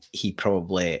that he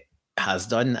probably has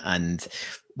done, and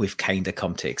we've kind of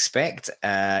come to expect.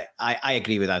 I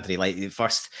agree with Anthony. Like the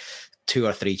first 2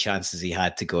 or 3 chances he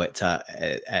had to go at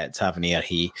Tavernier,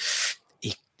 he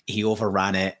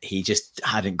overran it. He just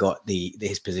hadn't got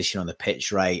his position on the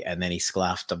pitch right, and then he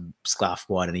sclaffed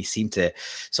one, and he seemed to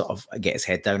sort of get his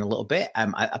head down a little bit.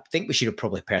 I think we should have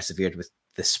probably persevered with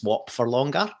the swap for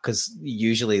longer, because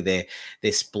usually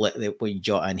they split when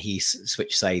Jota and he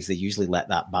switch sides. They usually let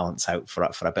that balance out for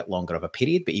a bit longer of a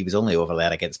period. But he was only over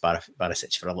there against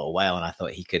Barisic for a little while, and I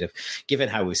thought he could have, given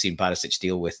how we've seen Barisic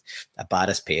deal with a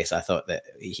Baris pace, I thought that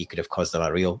he could have caused them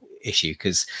a real issue,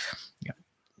 because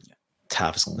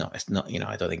Tav's not,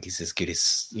 I don't think he's as good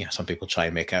as, some people try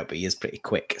and make out, but he is pretty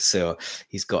quick. So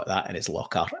he's got that in his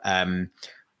locker.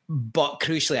 But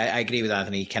crucially, I agree with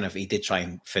Anthony. He did try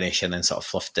and finish and then sort of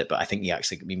fluffed it, but I think he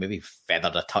maybe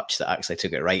feathered a touch that actually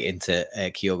took it right into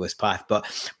Kyogo's path. But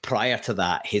prior to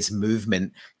that, his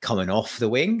movement coming off the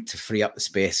wing to free up the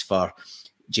space for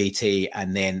JT,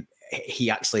 and then he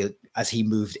actually, as he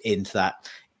moved into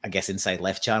that, I guess, inside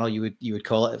left channel, you would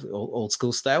call it, old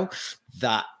school style,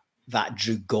 that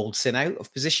drew Goldson out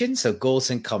of position. So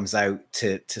Goldson comes out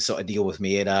to sort of deal with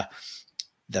Maeda.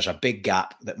 There's a big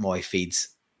gap that Moy feeds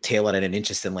Taylor in, and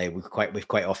interestingly, we've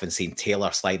quite often seen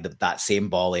Taylor slide that same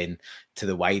ball in to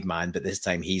the wide man, but this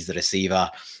time he's the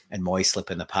receiver and Moy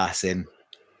slipping the pass in.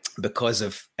 Because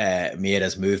of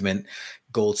Maeda's movement,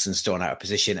 Goldson's drawn out of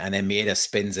position, and then Maeda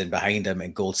spins in behind him,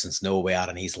 and Goldson's nowhere,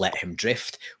 and he's let him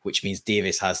drift, which means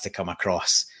Davis has to come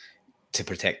across to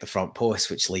protect the front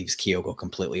post, which leaves Kyogo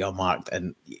completely unmarked.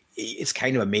 And it's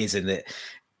kind of amazing that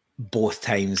both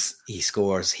times he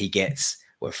scores, he gets,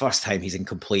 first time he's in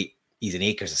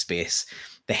acres of space.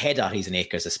 The header, he's in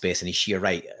acres of space, and you're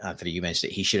right, Anthony, you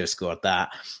mentioned it, he should have scored that.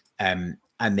 And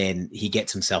then he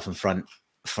gets himself in front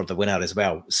for the winner as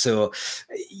well. So,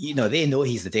 they know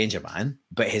he's the danger man,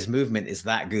 but his movement is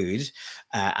that good,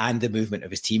 and the movement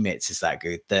of his teammates is that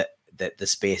good that the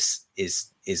space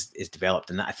is developed.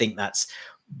 And I think that's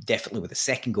definitely with the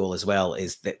second goal as well,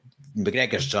 is that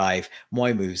McGregor's drive,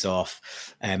 Moy moves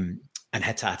off, and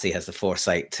Hatate has the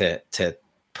foresight to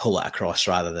pull it across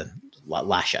rather than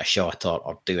lash at a shot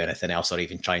or do anything else, or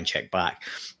even try and check back.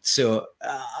 So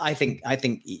I think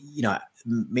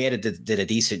Maeda did a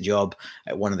decent job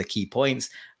at one of the key points.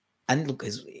 And look,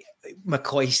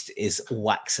 McCoist is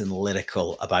waxing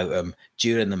lyrical about him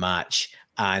during the match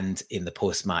and in the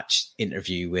post-match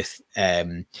interview with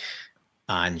Ange,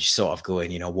 sort of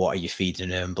going, what are you feeding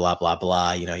him? Blah, blah,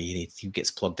 blah. He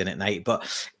gets plugged in at night. But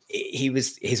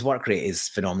his work rate is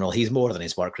phenomenal. He's more than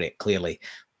his work rate, clearly.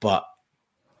 But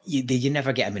you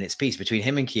never get a minute's peace. Between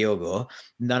him and Kyogo,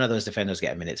 none of those defenders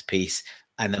get a minute's peace.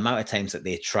 And the amount of times that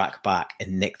they track back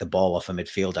and nick the ball off a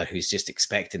midfielder who's just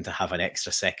expecting to have an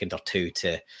extra second or two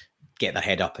to get their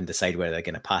head up and decide where they're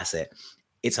going to pass it,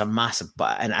 it's a massive.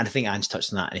 And I think Ange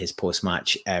touched on that in his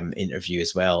post-match interview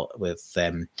as well with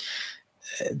the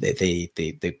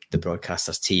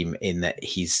broadcasters team, in that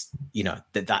he's,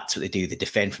 that's what they do. They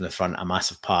defend from the front. A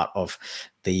massive part of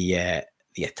the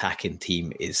attacking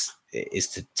team is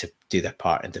to do their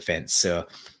part in defense. So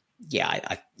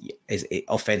yeah,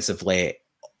 offensively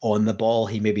on the ball,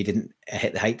 he maybe didn't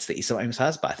hit the heights that he sometimes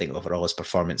has, but I think overall his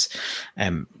performance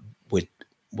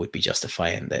would be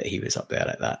justifying that he was up there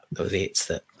at those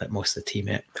 8s that most of the team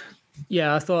hit.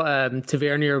 Yeah, I thought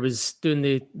Tavernier was doing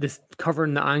the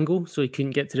covering the angle, so he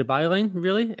couldn't get to the byline,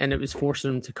 really, and it was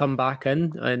forcing him to come back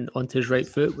in and onto his right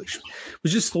foot, which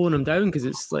was just slowing him down, because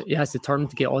it's like he has to turn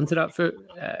to get onto that foot,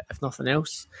 if nothing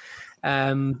else.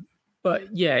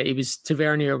 But yeah,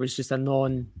 Tavernier was just a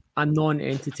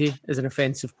non-entity as an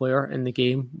offensive player in the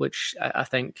game, which I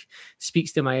think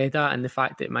speaks to Maeda, and the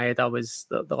fact that Maeda was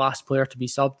the last player to be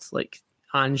subbed. Like,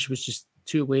 Ange was just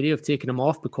too wary of taking him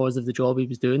off because of the job he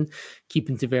was doing,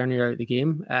 keeping Tavernier out of the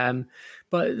game.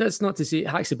 But that's not to say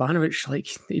Haksabanovic, like,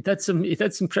 he did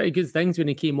some pretty good things when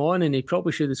he came on, and he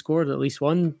probably should have scored at least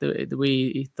one the way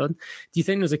he done. Do you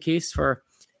think there's a case to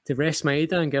rest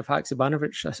Maeda and give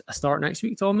Haksabanovic a start next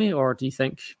week, Tommy, or do you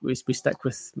think we stick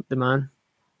with the man?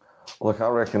 Look, I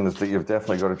reckon that you've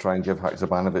definitely got to try and give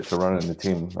Haksabanovic a run in the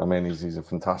team. I mean, he's a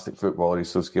fantastic footballer. He's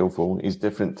so skillful. He's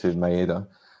different to Maeda.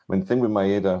 I mean, the thing with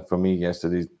Maeda for me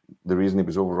yesterday, the reason he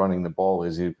was overrunning the ball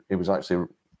is he was actually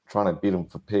trying to beat him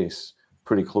for pace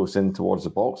pretty close in towards the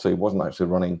box. So he wasn't actually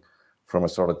running from a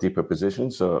sort of deeper position.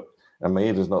 And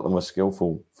Maeda's not the most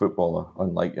skillful footballer,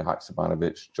 unlike your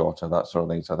Haksabanovic, Jota, that sort of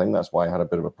thing. So I think that's why I had a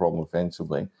bit of a problem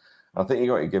offensively. And I think you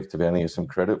got to give Tavernier some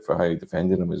credit for how he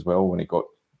defended him as well when he got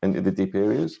into the deep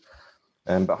areas.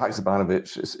 But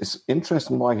Haksabanovic, it's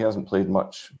interesting why he hasn't played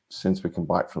much since we come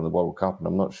back from the World Cup, and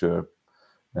I'm not sure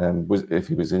was if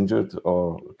he was injured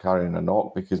or carrying a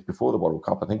knock, because before the World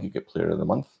Cup, I think he got Player of the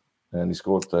Month, and he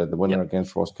scored the winner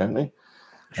against Ross County.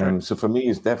 So for me,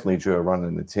 he's definitely due a run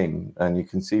in the team, and you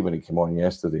can see when he came on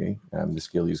yesterday, the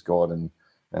skill he's got, and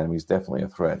he's definitely a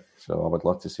threat. So I would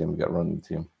love to see him get a run in the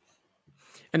team.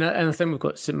 And I think we've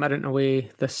got St Mirren away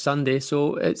this Sunday,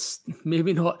 so it's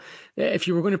maybe not. If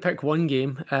you were going to pick one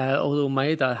game, although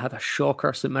Maeda had a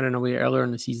shocker St Mirren away earlier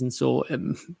in the season, so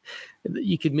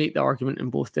you could make the argument in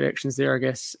both directions there, I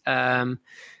guess. And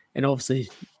obviously,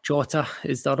 Jota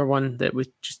is the other one that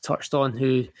we just touched on,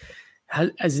 who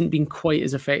hasn't been quite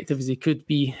as effective as he could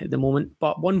be at the moment.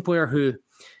 But one player who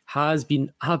has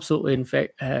been absolutely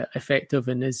effective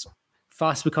and is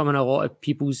fast becoming a lot of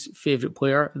people's favourite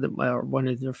player, one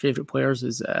of their favourite players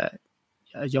is a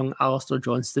young Alistair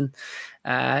Johnston.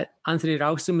 Anthony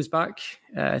Ralston was back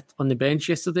on the bench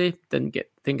yesterday, didn't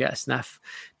get a sniff.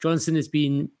 Johnston has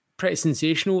been pretty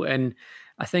sensational, and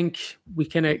I think we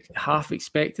kind of half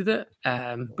expected it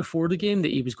before the game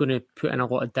that he was going to put in a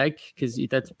lot of dig, because he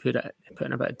did put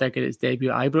in a bit of dig at his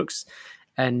debut at Ibrox,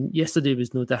 and yesterday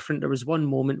was no different. There was one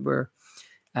moment where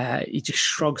he just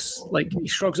shrugs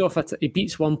off it. He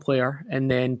beats one player, and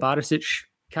then Barisic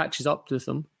catches up with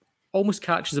him, almost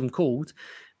catches him cold.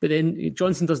 But then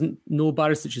Johnson doesn't know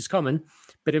Barisic is coming.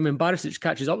 But then when Barisic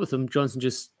catches up with him, Johnson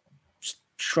just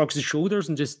shrugs his shoulders,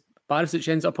 and just Barisic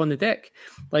ends up on the deck.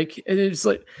 Like, it was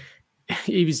like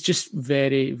he was just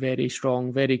very, very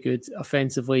strong, very good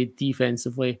offensively,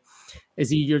 defensively. Is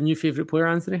he your new favourite player,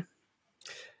 Anthony?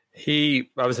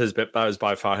 That was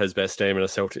by far his best game in a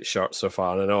Celtic shirt so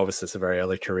far. And I know obviously it's a very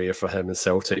early career for him in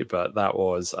Celtic, but that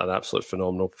was an absolute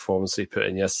phenomenal performance he put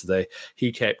in yesterday.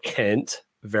 He kept Kent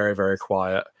very, very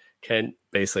quiet. Kent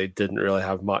basically didn't really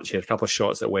have much. He had a couple of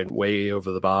shots that went way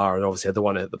over the bar, and obviously had the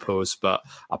one at the post. But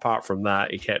apart from that,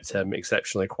 he kept him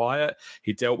exceptionally quiet.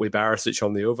 He dealt with Barisic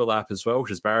on the overlap as well,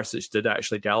 because Barisic did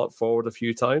actually gallop forward a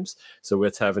few times. So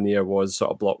where Tavernier was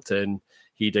sort of blocked in,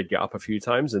 he did get up a few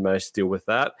times and managed to deal with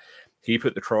that. He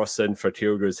put the cross in for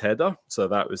Tiogo's header, so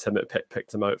that was him that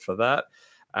picked him out for that.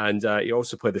 And he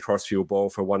also played the crossfield ball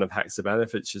for one of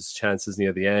Haksabanović's chances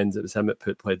near the end. It was him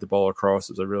that played the ball across.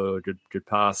 It was a really good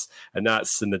pass, and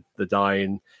that's in the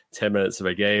dying 10 minutes of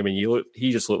a game. And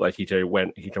he just looked like he could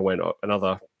went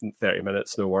another 30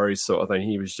 minutes, no worries, sort of thing.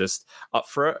 He was just up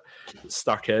for it,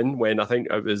 stuck in. When I think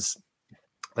it was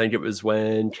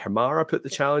when Kamara put the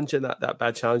challenge in, that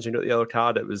bad challenge and got the yellow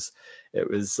card. It was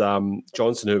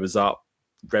Johnson who was up,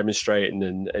 demonstrating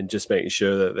and just making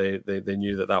sure that they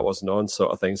knew that wasn't on,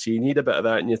 sort of thing. So you need a bit of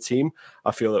that in your team.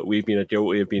 I feel that we've been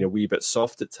guilty of being a wee bit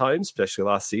soft at times, especially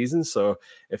last season. So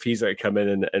if he's going to come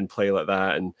in and play like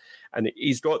that, and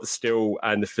he's got the skill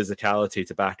and the physicality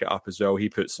to back it up as well. He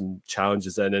put some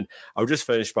challenges in, and I'll just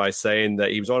finish by saying that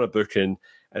he was on a booking,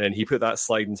 and then he put that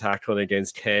sliding tackle in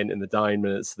against Kent in the dying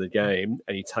minutes of the game,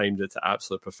 and he timed it to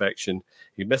absolute perfection.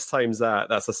 He mistimes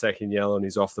that's a second yellow, and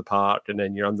he's off the park, and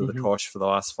then you're under the cosh for the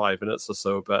last 5 minutes or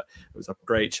so. But it was a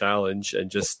great challenge,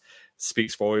 and just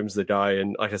speaks volumes, the guy.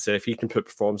 And like I said, if he can put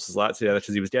performances like that together,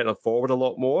 because he was getting forward a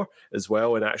lot more as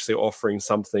well, and actually offering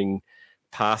something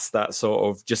past that sort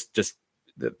of just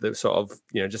the sort of,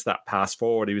 just that pass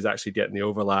forward. He was actually getting the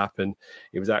overlap, and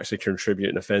he was actually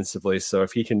contributing offensively. So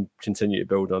if he can continue to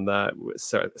build on that,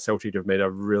 Celtic have made a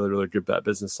really, really good bit of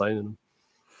business signing him.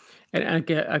 And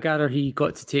I gather he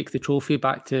got to take the trophy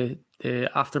back to the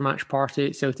after-match party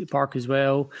at Celtic Park as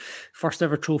well. First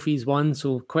ever trophies won,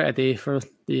 so quite a day for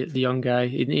the young guy.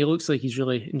 And he looks like he's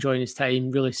really enjoying his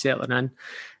time, really settling in.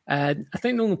 I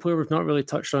think the only player we've not really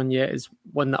touched on yet is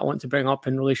one that I want to bring up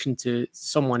in relation to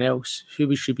someone else who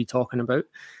we should be talking about.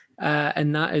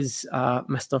 And that is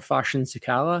Mr. Fashion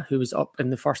Sakala, who was up in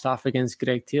the first half against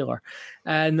Greg Taylor.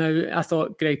 Now, I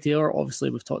thought Greg Taylor, obviously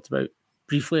we've talked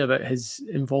briefly about his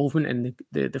involvement in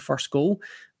the first goal,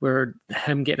 where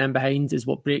him getting in behind is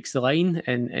what breaks the line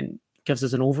and gives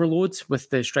us an overload with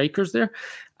the strikers there.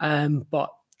 But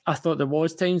I thought there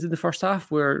was times in the first half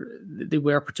where they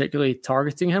were particularly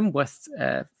targeting him with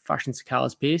Fashion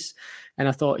Sakala's pace, and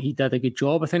I thought he did a good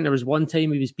job. I think there was one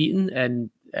time he was beaten, and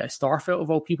Starfelt,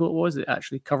 of all people it was, that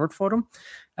actually covered for him,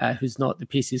 who's not the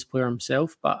paciest player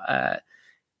himself. But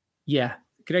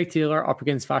Greg Taylor up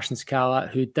against Fashion Sakala,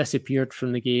 who disappeared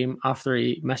from the game after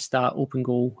he missed that open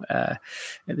goal at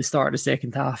the start of the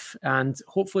second half. And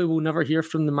hopefully we'll never hear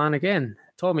from the man again.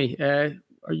 Tommy,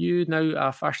 are you now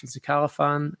a Fashion Sakala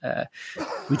fan?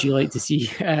 Would you like to see,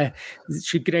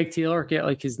 should Greg Taylor get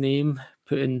like his name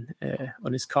put in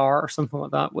on his car or something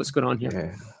like that? What's going on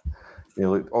here? Yeah,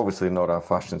 look, obviously not a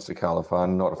Fashion Sakala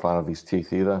fan, not a fan of his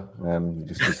teeth either.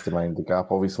 Just needs to mind the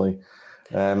gap, obviously.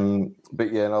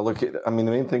 But yeah, and I look at. I mean,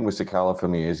 the main thing with Sakala for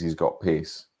me is he's got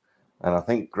pace, and I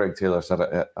think Greg Taylor's had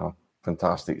a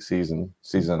fantastic season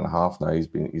and a half now. He's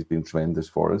been tremendous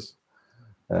for us.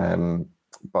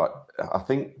 But I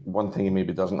think one thing he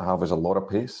maybe doesn't have is a lot of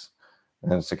pace,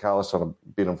 and Sakala sort of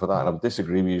beat him for that. And I would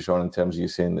disagree with you, Sean, in terms of you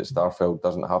saying that Starfelt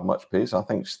doesn't have much pace. I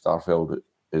think Starfelt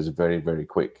is very, very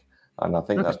quick, and I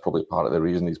think that's probably part of the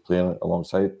reason he's playing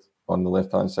alongside on the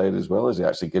left-hand side as well, is he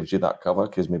actually gives you that cover,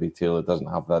 because maybe Taylor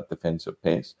doesn't have that defensive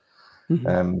pace.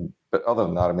 But other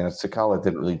than that, I mean, Sakala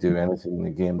didn't really do anything in the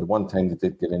game. The one time they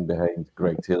did get in behind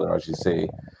Greg Taylor, as you say,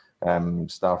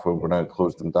 Starfelt were now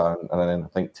closed him down, and then I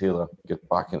think Taylor got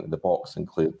back into the box and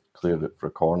cleared it for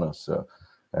a corner. So,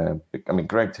 I mean,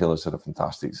 Greg Taylor's had a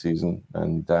fantastic season,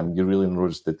 and you really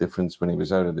noticed the difference when he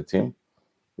was out of the team.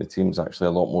 The team's actually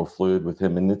a lot more fluid with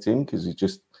him in the team, because he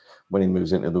just, when he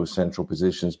moves into those central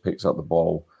positions, picks up the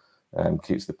ball,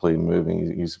 keeps the play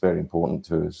moving. He's very important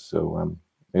to us. So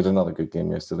he had another good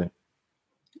game yesterday.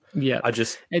 Yeah, I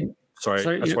just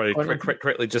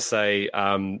quickly just say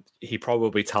he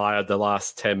probably tired the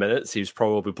last 10 minutes. He was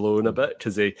probably blown a bit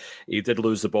because he did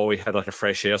lose the ball. He had like a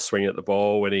fresh air swing at the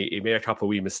ball and he made a couple of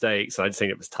wee mistakes. I just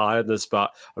think it was tiredness,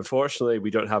 but unfortunately we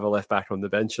don't have a left back on the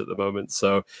bench at the moment,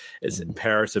 so it's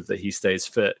imperative that he stays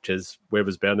fit, because where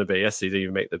was Bernabe yesterday? He didn't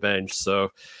even make the bench,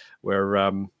 so we are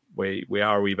a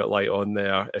wee bit light on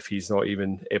there if he's not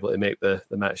even able to make the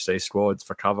match day squads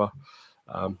for cover.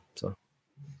 So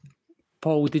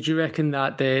Paul, did you reckon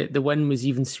that the win was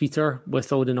even sweeter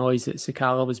with all the noise that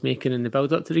Sakala was making in the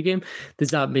build-up to the game? Does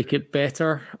that make it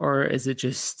better, or is it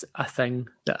just a thing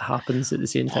that happens at the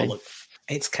same time? Look,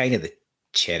 it's kind of the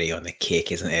cherry on the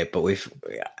cake, isn't it? But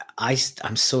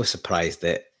I'm so surprised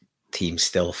that teams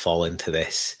still fall into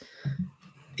this,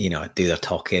 do their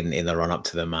talking in the run-up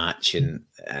to the match, and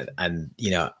it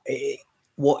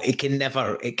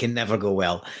can never go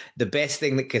well. The best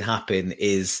thing that can happen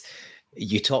is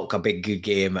you talk a big good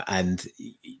game and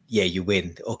you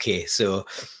win. Okay, so,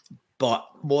 but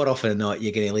more often than not,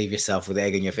 you're going to leave yourself with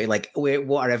egg in your face. Like,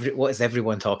 what is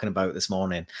everyone talking about this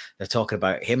morning? They're talking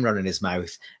about him running his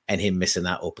mouth and him missing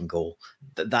that open goal.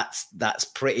 That's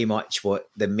pretty much what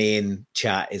the main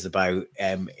chat is about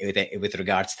with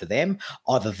regards to them,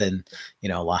 other than,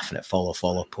 laughing at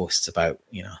follow posts about,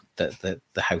 the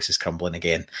house is crumbling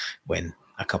again, when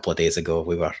a couple of days ago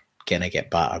we were going to get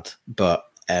battered. But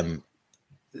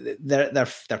their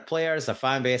players, their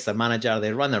fan base, their manager,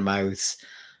 they run their mouths,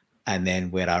 and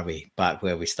then where are we? Back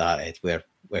where we started. We're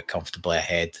comfortably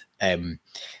ahead.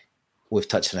 We've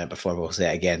touched on it before. We'll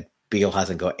say it again. Beale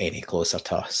hasn't got any closer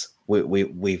to us.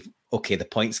 We've okay. The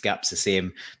points gap's the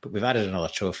same, but we've added another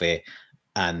trophy,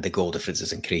 and the goal difference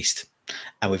has increased,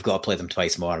 and we've got to play them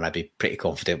twice more. And I'd be pretty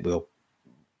confident we'll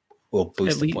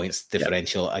boost the points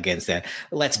differential against them.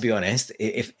 Let's be honest.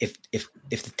 If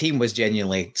the team was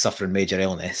genuinely suffering major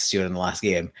illness during the last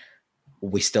game,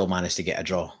 we still managed to get a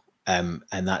draw. And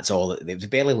that's all. They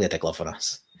barely laid a glove on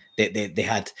us. They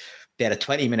had a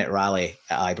 20-minute rally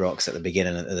at Ibrox at the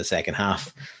beginning of the second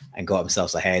half and got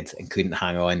themselves ahead and couldn't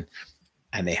hang on.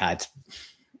 And they had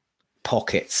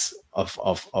pockets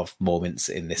of moments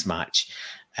in this match,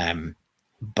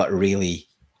 but really,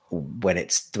 when they're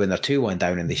 2-1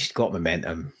 down and they've got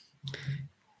momentum,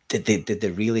 did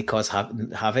they really cause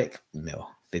havoc? No,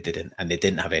 they didn't, and they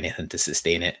didn't have anything to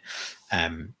sustain it.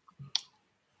 And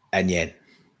yet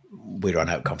we run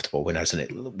out comfortable winners,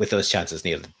 and with those chances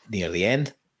near the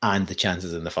end and the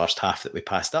chances in the first half that we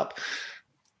passed up.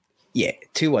 Yeah,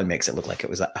 2-1 makes it look like it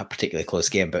was a particularly close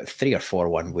game, but 3 or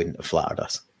 4-1 wouldn't have flattered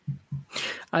us.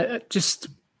 And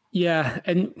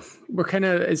we're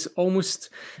it's almost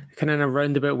kind of in a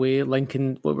roundabout way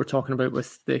linking what we're talking about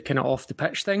with the kind of off the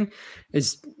pitch thing.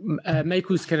 Is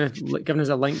Michael's kind of giving us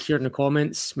a link here in the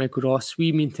comments. Michael Ross,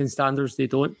 we maintain standards, they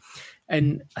don't,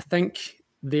 and I think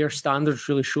their standards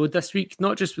really showed this week.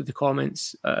 Not just with the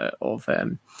comments of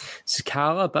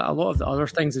Sakala, but a lot of the other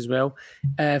things as well.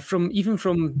 From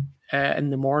in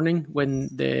the morning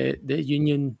when the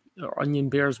Union or Onion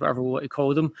Bears, whatever what you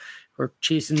call them, were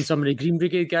chasing some of the Green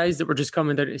Brigade guys that were just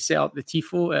coming down to set up the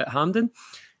TIFO at Hampden.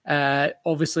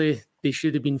 Obviously, they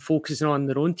should have been focusing on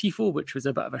their own TIFO, which was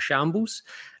a bit of a shambles,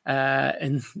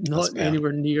 and not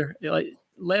anywhere near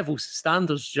levels,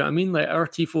 standards. Do you know what I mean? Like our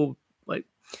TIFO,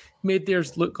 made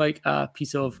theirs look like a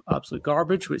piece of absolute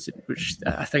garbage, which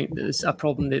I think is a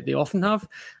problem that they often have.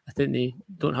 I think they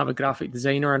don't have a graphic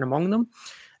designer in among them.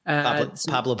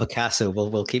 Pablo Picasso.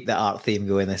 We'll keep the art theme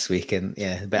going this week, and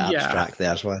a bit abstract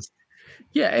there as well.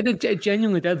 Yeah, and it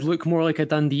genuinely did look more like a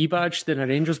Dundee badge than a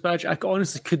Rangers badge. I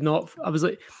honestly could not. I was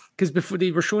like, because before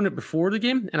they were showing it before the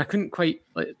game, and I couldn't quite.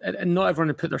 And not everyone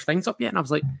had put their things up yet, and I was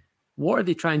like, what are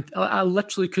they trying? I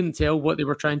literally couldn't tell what they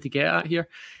were trying to get at here.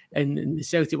 And the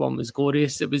Celtic one was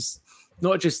glorious. It was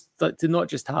not just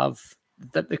have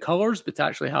the colours, but to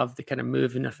actually have the kind of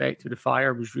moving effect of the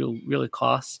fire was really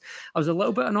class. I was a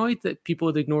little bit annoyed that people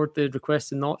had ignored the request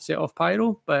to not set off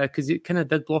pyro, because it kind of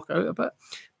did block it out a bit.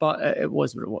 But it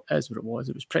was what it was.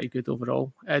 It was pretty good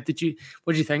overall. What do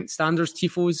you think? Standards,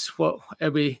 tifos? What are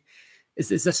we? Is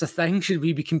this a thing? Should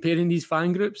we be comparing these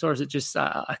fan groups, or is it just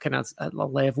a kind of a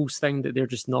levels thing that they're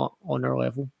just not on our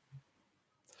level?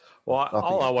 Well,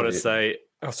 all I want to say.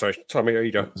 Oh, sorry, Tommy, are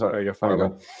you go? Sorry, you're fine.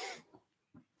 Go.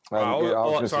 All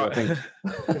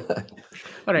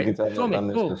right,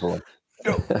 Tommy, go.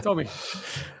 Tommy.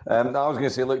 I was going to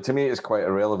say, look, to me, it's quite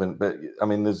irrelevant, but I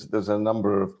mean, there's a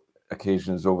number of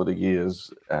occasions over the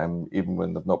years, even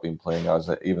when they've not been playing as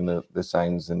it, even the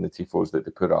signs and the tifos that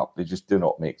they put up, they just do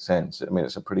not make sense. I mean,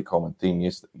 it's a pretty common theme.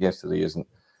 Yesterday isn't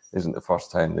the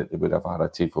first time that they would have had a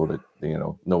tifo that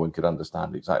no one could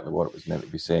understand exactly what it was meant to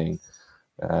be saying.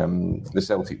 The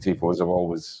Celtic tifos have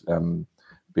always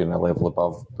been a level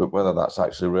above, but whether that's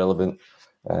actually relevant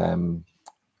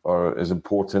or is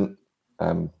important,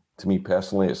 to me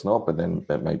personally, it's not. But then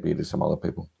it might be to some other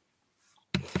people.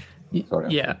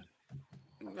 Sorry. Yeah.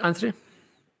 Anthony?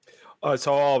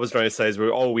 So all I was trying to say is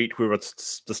all week we were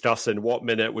discussing what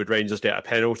minute would Rangers get a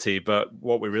penalty, but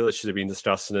what we really should have been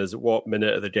discussing is what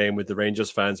minute of the game would the Rangers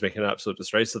fans make an absolute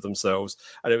disgrace of themselves.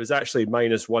 And it was actually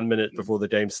minus 1 minute before the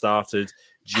game started,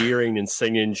 jeering and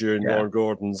singing during Warren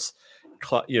Gordon's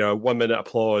 1 minute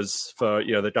applause for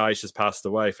the guy's just passed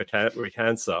away with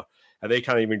cancer, and they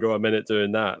can't even go a minute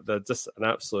doing that. They're just an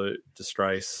absolute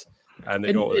disgrace, and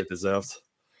they got what they deserved.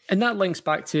 And that links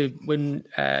back to when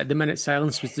the minute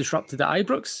silence was disrupted at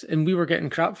Ibrox, and we were getting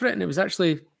crap for it, and it was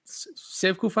actually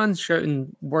Sevco fans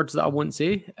shouting words that I won't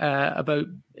say about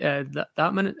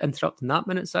that minute, interrupting that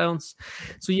minute silence.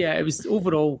 So yeah, it was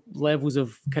overall levels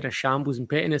of kind of shambles and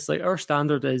pettiness. Like, our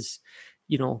standard is,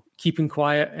 keeping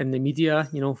quiet in the media,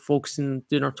 focusing,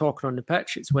 doing our talking on the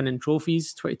pitch. It's winning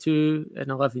trophies, 22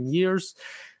 in 11 years.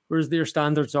 Whereas their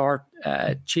standards are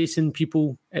chasing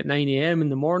people at 9 a.m. in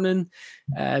the morning,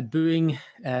 booing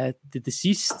the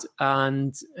deceased,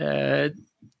 and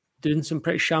doing some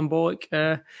pretty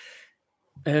shambolic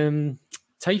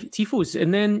tifos,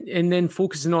 and then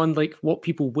focusing on like what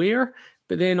people wear,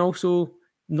 but then also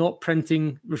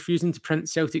refusing to print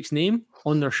Celtic's name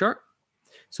on their shirt.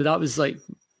 So that was like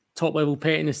top level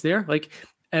pettiness there. Like,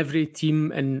 every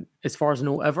team, and as far as I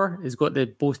know ever, has got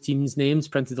both teams' names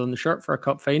printed on the shirt for a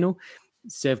cup final.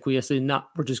 Sevco yesterday,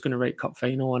 we're just going to write cup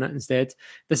final on it instead.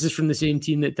 This is from the same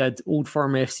team that did Old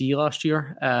Firm FC last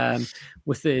year,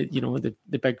 with the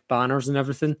big banners and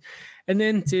everything. And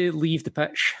then to leave the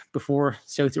pitch before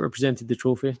Celtic were presented the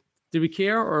trophy. Do we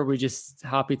care, or are we just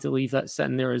happy to leave that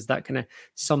sitting there as that kind of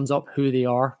sums up who they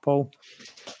are, Paul?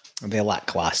 They lack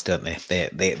class, don't they?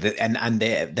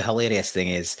 The hilarious thing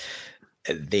is,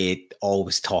 they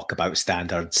always talk about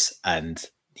standards and,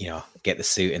 get the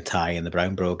suit and tie and the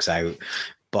brown brogues out.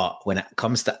 But when it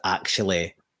comes to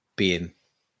actually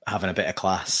having a bit of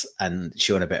class and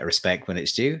showing a bit of respect when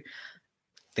it's due,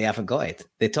 they haven't got it.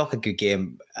 They talk a good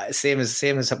game, same as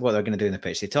what they're going to do in the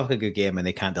pitch. They talk a good game and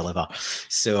they can't deliver.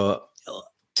 So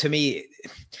to me,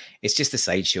 it's just a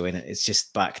sideshow, innit? It's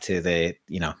just back to the,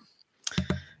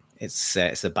 It's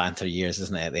the banter years,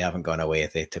 isn't it? They haven't gone away.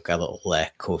 They took a little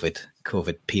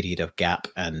COVID period of gap,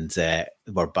 and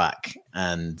we're back.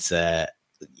 And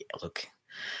look,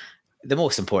 the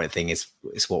most important thing is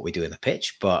what we do in the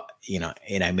pitch. But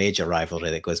in a major rivalry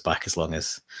that goes back as long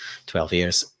as 12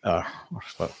 years, or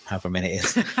however many it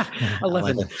is,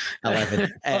 11.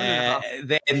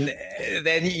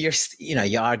 Then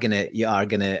you are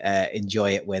gonna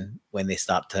enjoy it when they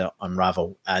start to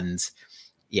unravel. And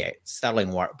yeah,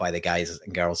 sterling work by the guys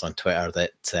and girls on Twitter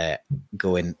that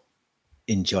go and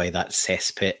enjoy that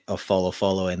cesspit of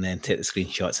follow, and then take the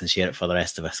screenshots and share it for the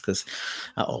rest of us, because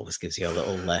that always gives you a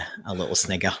little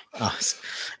snigger after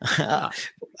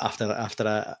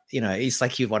it's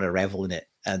like you want to revel in it,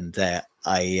 and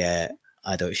I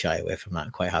don't shy away from that.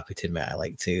 I'm quite happy to admit I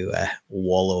like to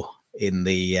wallow in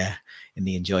the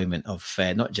enjoyment of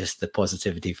not just the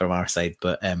positivity from our side,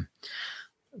 but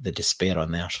the despair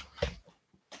on theirs.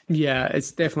 Yeah,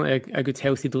 it's definitely a good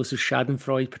healthy dose of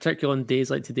schadenfreude, particularly on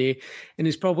days like today. And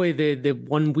it's probably the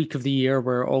 1 week of the year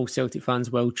where all Celtic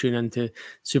fans will tune into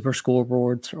Super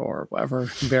Scoreboard or whatever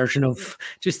version of,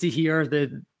 just to hear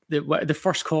the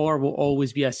first caller will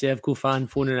always be a Sevco fan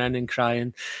phoning in and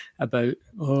crying about,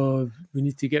 we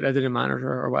need to get rid of the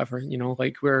manager or whatever,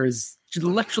 whereas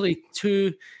literally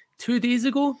two days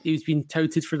ago, he was being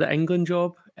touted for the England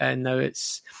job, and now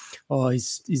it's oh,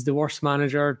 he's the worst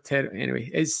manager.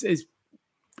 Anyway, it's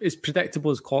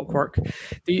predictable as clockwork.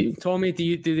 Tommy,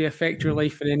 do they affect your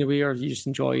life in any way, or do you just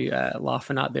enjoy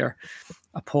laughing at their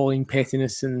appalling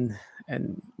pettiness and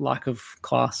lack of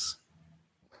class?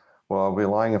 Well, I'll be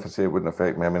lying if I say it wouldn't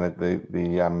affect me. I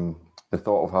mean, the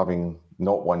thought of having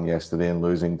not won yesterday and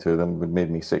losing to them would made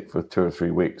me sick for 2 or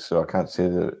 3 weeks. So I can't say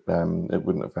that it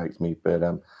wouldn't affect me. But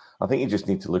I think you just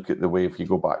need to look at the way, if you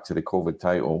go back to the COVID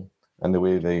title and the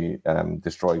way they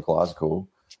destroyed Glasgow,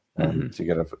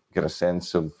 to get a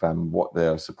sense of what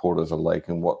their supporters are like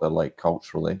and what they're like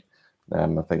culturally. I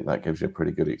think that gives you a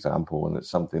pretty good example, and it's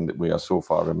something that we are so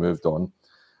far removed on.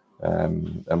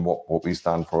 And what we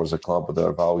stand for as a club with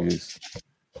our values,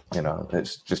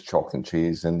 it's just chalk and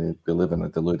cheese, and they live in a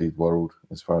deluded world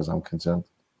as far as I'm concerned.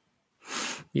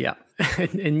 Yeah,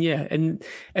 and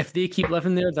if they keep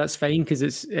living there, that's fine, because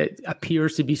it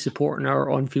appears to be supporting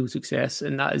our on-field success,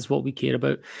 and that is what we care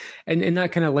about. And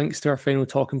that kind of links to our final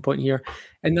talking point here,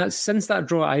 and that's since that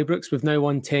draw at Ibrox, we've now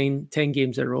won 10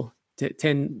 games in a row,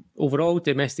 10 overall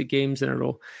domestic games in a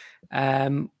row.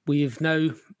 We've now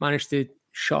managed to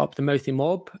shut up the mouthy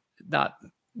Mhob. That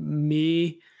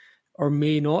may or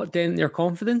may not dent their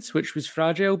confidence, which was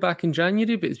fragile back in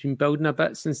January, but it's been building a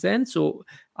bit since then. So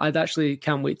I'd actually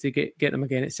can't wait to get them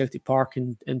again at Celtic Park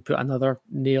and put another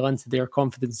nail into their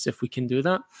confidence if we can do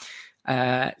that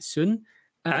soon.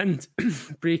 And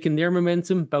breaking their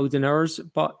momentum, building ours.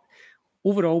 But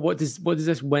overall, what does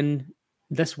this win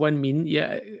mean?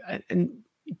 Yeah, and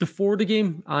before the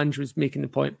game, Ange was making the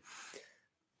point.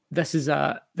 This is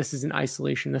an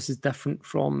isolation. This is different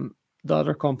from the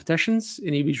other competitions,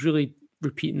 and he was really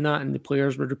repeating that, and the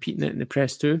players were repeating it in the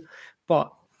press too.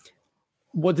 But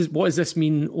what does this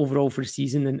mean overall for the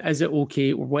season, and is it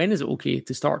okay, or when is it okay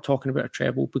to start talking about a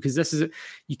treble? Because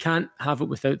you can't have it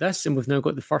without this, and we've now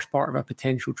got the first part of a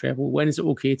potential treble. When is it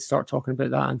okay to start talking about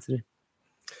that, Anthony?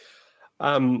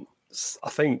 I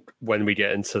think when we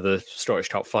get into the Scottish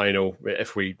Cup final,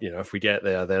 if we get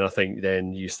there, then I think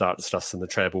then you start discussing the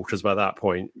treble, because by that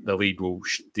point the league will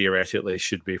theoretically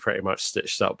should be pretty much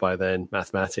stitched up by then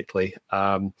mathematically.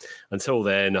 Until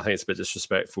then, I think it's a bit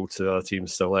disrespectful to the other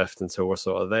teams still left until we're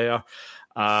sort of there.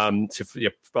 To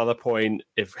your other point,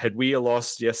 had we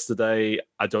lost yesterday,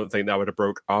 I don't think that would have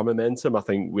broke our momentum. I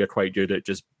think we're quite good at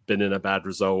just binning a bad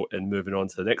result and moving on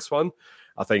to the next one.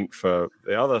 I think for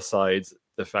the other side,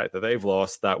 the fact that they've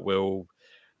lost, that will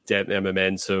dent their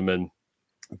momentum. And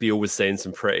Beale was saying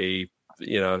some pretty,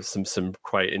 some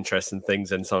quite interesting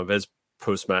things in some of his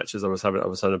post matches. I was having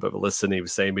a bit of a listen. He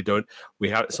was saying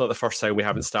it's not the first time we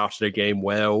haven't started a game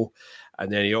well.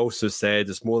 And then he also said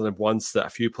it's more than once that a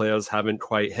few players haven't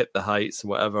quite hit the heights and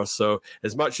whatever. So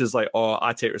as much as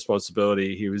I take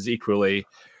responsibility, he was equally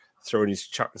chucking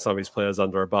some of his players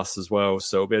under a bus as well.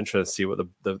 So it'll be interesting to see what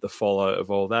the fallout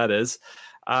of all that is.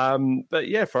 But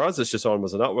yeah, for us, it's just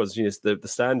onwards and upwards. The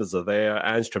standards are there.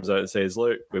 Ange comes out and says,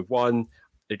 look, we've won.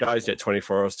 The guys get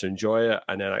 24 hours to enjoy it.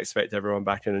 And then I expect everyone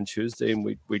back in on Tuesday, and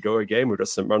we go again. We've got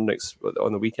St. Mirren next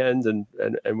on the weekend, and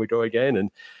we go again.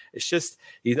 And it's just,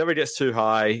 he never gets too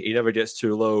high. He never gets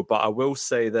too low. But I will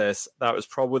say this, that was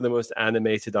probably the most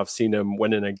animated I've seen him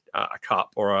winning a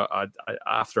cup or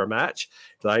after a match.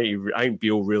 I think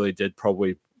Beale really did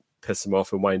probably piss him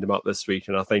off and wind him up this week.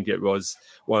 And I think it was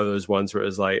one of those ones where it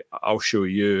was like, I'll show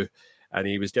you. And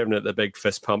he was giving it the big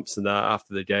fist pumps and that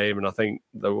after the game. And I think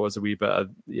there was a wee bit of,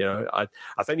 I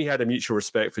think he had a mutual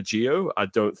respect for Gio. I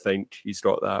don't think he's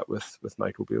got that with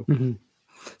Michael Beale. Mm-hmm.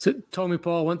 So, Tommy,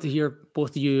 Paul, I want to hear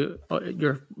both of you,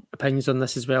 your opinions on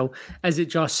this as well. Is it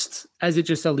just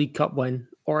a League Cup win,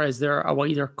 or is there a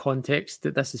wider context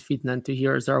that this is feeding into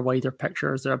here? Is there a wider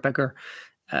picture? Is there a bigger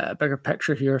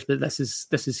picture here that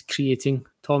this is creating,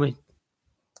 Tommy?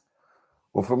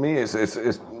 Well, for me, it's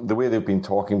the way they've been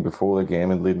talking before the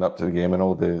game and leading up to the game, and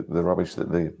all the rubbish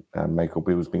that Michael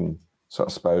Beale's been sort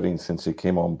of spouting since he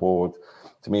came on board.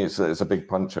 To me, it's a big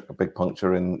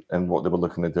puncture in what they were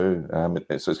looking to do.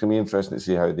 So it's going to be interesting to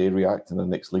see how they react in the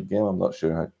next league game. I'm not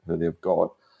sure who they've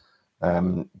got,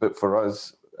 but for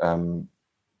us,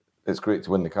 it's great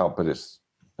to win the cup, but it's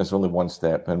only one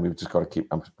step, and we've just got to keep.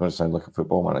 I'm going to sound like a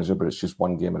football manager, but it's just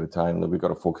one game at a time. We've got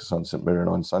to focus on St Mirren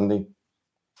on Sunday.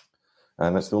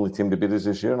 And that's the only team to beat us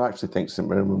this year. And I actually think St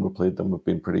Mirren, when we played them, have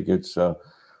been pretty good. So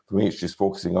for me, it's just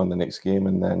focusing on the next game,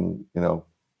 and then,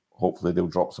 hopefully they'll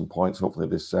drop some points. Hopefully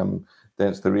this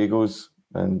dents their egos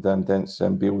and dents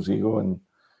Beale's ego, and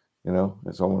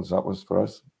it's almost upwards for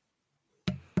us.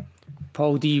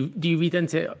 Paul, do you read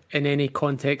into it in any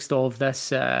context of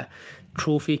this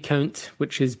trophy count,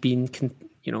 which has been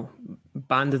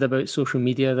banded about social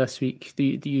media this week? Do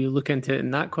you look into it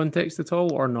in that context at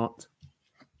all, or not?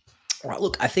 Right,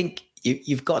 look, I think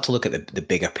you've got to look at the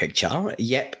bigger picture.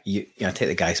 Yep, you know, take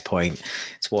the guy's point.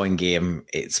 It's one game.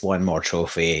 It's one more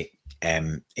trophy.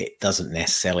 It doesn't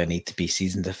necessarily need to be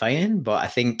season defining, but I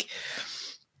think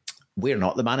we're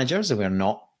not the managers, and we're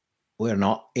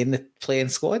not in the playing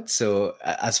squad. So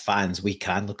as fans, we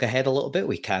can look ahead a little bit.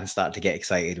 We can start to get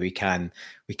excited. We can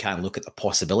look at the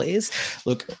possibilities.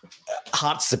 Look,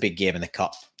 Hearts is a big game in the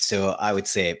cup, so I would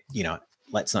say, you know,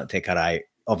 let's not take our eye.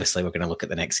 Obviously, we're going to look at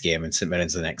the next game and St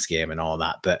Mirren's the next game and all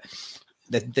that. But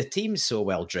the team's so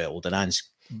well drilled, and Ange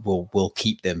will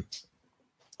keep them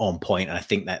on point. And I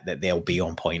think that they'll be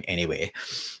on point anyway.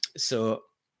 So,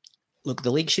 look,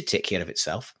 the league should take care of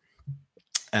itself.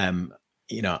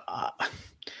 You know,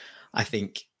 I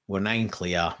think we're 9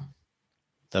 clear.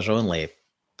 There's only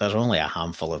a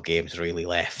handful of games really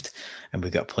left, and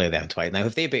we've got to play them twice. Now,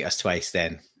 if they beat us twice,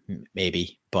 then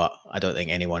maybe. But I don't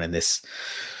think anyone in this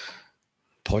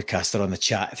podcast or on the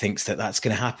chat thinks that that's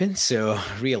going to happen. So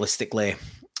realistically,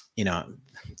 you know,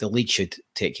 the league should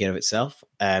take care of itself.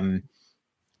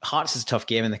 Hearts is a tough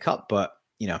game in the cup, but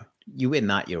you know, you win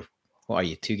that, you're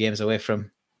 2 games away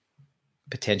from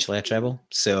potentially a treble.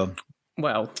 So,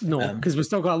 well, no, because we've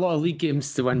still got a lot of league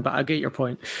games to win. But I get your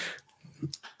point.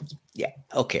 Yeah,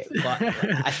 okay, but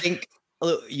I think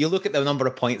you look at the number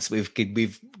of points we've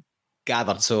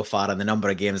gathered so far, and the number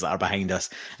of games that are behind us,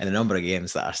 and the number of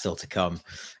games that are still to come.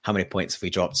 How many points have we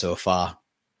dropped so far?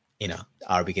 You know,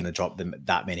 are we going to drop them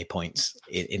that many points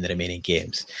in the remaining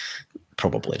games?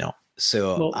 Probably not.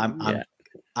 So well,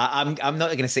 I'm not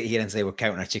going to sit here and say we're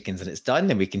counting our chickens and it's done,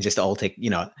 and we can just all take, you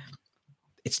know.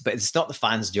 It's not the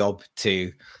fans' job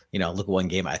to, you know, look one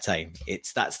game at a time.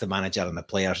 That's the manager and the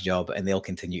player's job, and they'll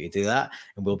continue to do that,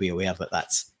 and we'll be aware that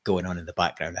that's going on in the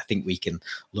background. I think we can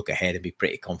look ahead and be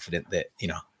pretty confident that, you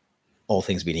know, all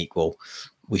things being equal,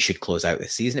 we should close out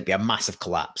this season. It'd be a massive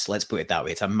collapse. Let's put it that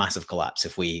way. It's a massive collapse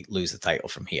if we lose the title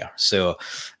from here. So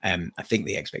I think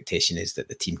the expectation is that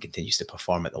the team continues to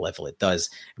perform at the level it does,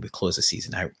 and we close the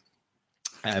season out.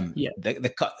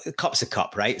 The cup's a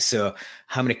cup, right? So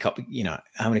how many cup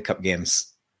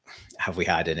games have we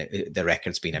had? And the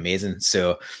record's been amazing.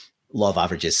 So law of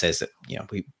averages says that,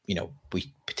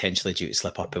 we potentially due to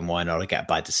slip up in one or get a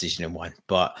bad decision in one.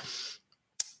 But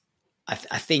I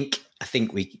think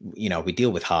we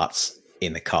deal with Hearts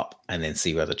in the cup and then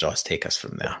see where the draws take us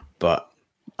from there. But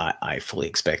I fully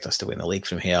expect us to win the league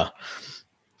from here.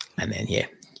 And then,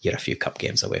 you're a few cup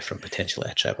games away from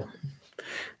potentially a treble.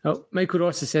 Well, Michael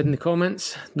Ross has said in the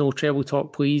comments, no treble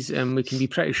talk, please. And we can be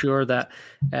pretty sure that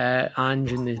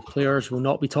Ange and the players will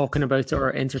not be talking about it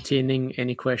or entertaining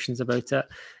any questions about it.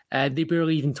 They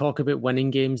barely even talk about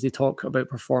winning games. They talk about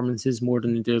performances more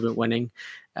than they do about winning.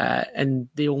 And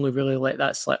they only really let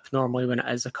that slip normally when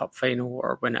it is a cup final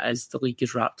or when it is the league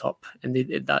is wrapped up.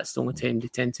 And that's the only time they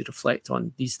tend to reflect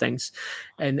on these things.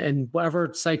 And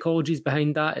whatever psychology is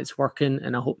behind that, it's working,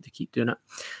 and I hope to keep doing it.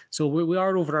 So we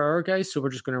are over our hour, guys, so we're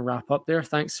just going to wrap up there.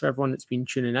 Thanks for everyone that's been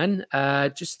tuning in.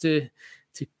 Just to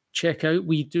check out,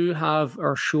 we do have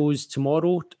our shows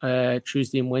tomorrow,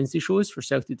 Tuesday and Wednesday shows for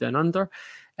Celtic Down Under.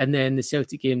 And then the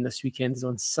Celtic game this weekend is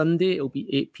on Sunday. It'll be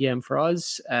 8 p.m. for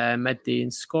us, midday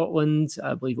in Scotland.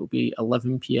 I believe it'll be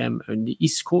 11 p.m. on the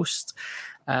East Coast.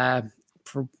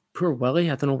 For poor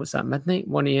Willie, I don't know what's that, midnight,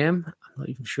 1 a.m.? I'm not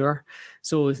even sure.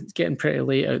 So it's getting pretty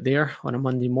late out there on a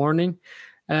Monday morning.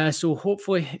 So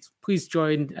hopefully, please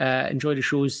enjoy the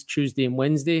shows Tuesday and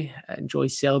Wednesday. Enjoy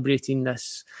celebrating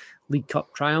this League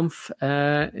Cup triumph.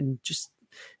 And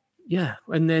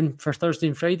then for Thursday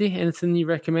and Friday, anything you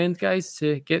recommend, guys,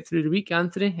 to get through the week?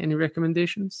 Anthony, any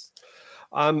recommendations?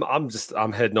 I'm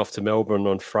heading off to Melbourne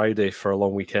on Friday for a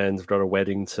long weekend. I've got a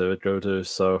wedding to go to,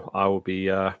 so I will be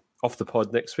off the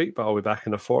pod next week, but I'll be back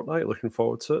in a fortnight. Looking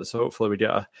forward to it. So hopefully we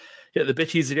get the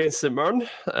Bitties against St Mirren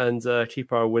and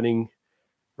keep our winning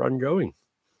run going.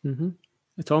 Mm-hmm.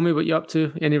 Tommy, what you up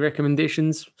to? Any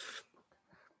recommendations?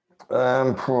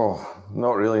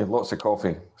 Not really. Lots of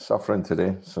coffee. Suffering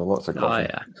today, so lots of coffee.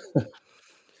 Oh yeah,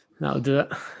 that'll do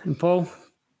it. And Paul,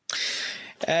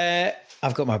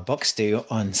 I've got my Bucks do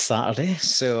on Saturday,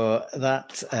 so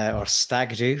that or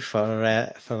stag do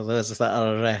for those that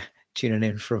are tuning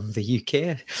in from the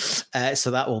UK.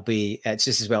 So that will be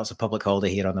just as well. It's a public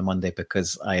holiday here on the Monday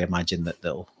because I imagine that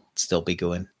they'll still be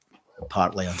going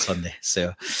partly on Sunday.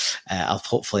 So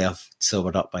hopefully I've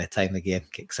sobered up by the time the game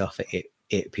kicks off at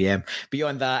 8 p.m.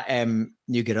 Beyond that,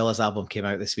 new Gorillaz album came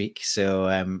out this week, so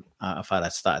I've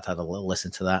started to have a little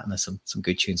listen to that, and there's some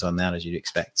good tunes on there as you'd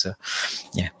expect. So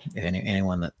yeah, if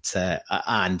anyone that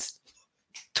and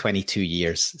 22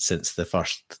 years since the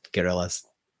first Gorillaz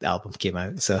album came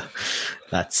out, so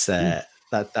that's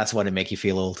That's one to make you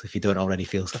feel old if you don't already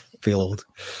feel old.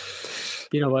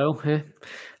 Been a while, eh?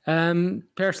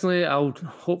 Personally, I'll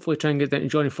hopefully try and get down to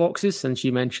Johnny Fox's, since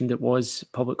you mentioned it was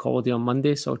public holiday on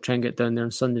Monday, so I'll try and get down there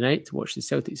on Sunday night to watch the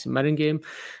Celtics and Mirren game.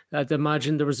 I'd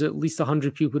imagine there was at least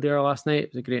 100 people there last night.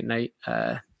 It was a great night.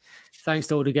 Thanks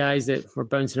to all the guys that were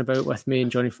bouncing about with me, and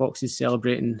Johnny Fox's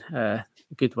celebrating a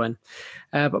good win.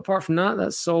 But apart from that,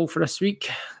 that's all for this week.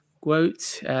 Go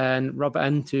out and rub it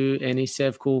into any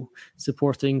Sevco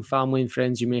supporting family and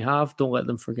friends you may have. Don't let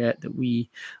them forget that we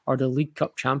are the League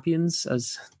Cup champions, and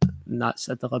that's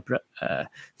a deliberate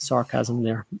sarcasm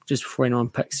there, just before anyone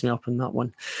picks me up on that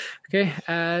one. Okay,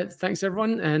 thanks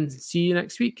everyone, and see you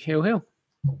next week. Hail, hail.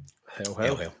 Hail, hail.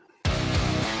 Hail, hail.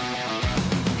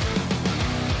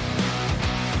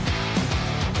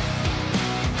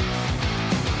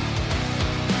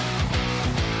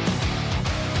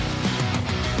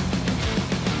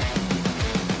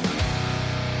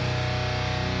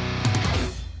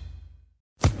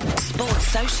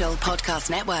 Social Podcast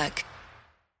Network.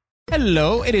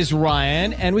 Hello, it is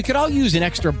Ryan, and we could all use an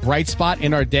extra bright spot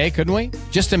in our day, couldn't we?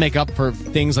 Just to make up for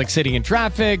things like sitting in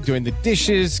traffic, doing the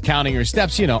dishes, counting your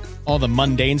steps, you know, all the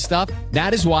mundane stuff.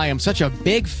 That is why I'm such a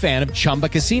big fan of Chumba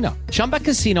Casino. Chumba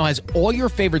Casino has all your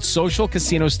favorite social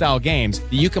casino-style games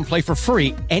that you can play for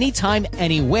free anytime,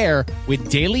 anywhere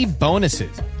with daily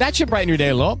bonuses. That should brighten your day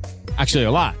a little. Actually,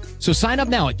 a lot. So sign up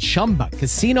now at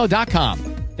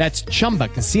ChumbaCasino.com. That's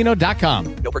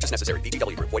ChumbaCasino.com. No purchase necessary.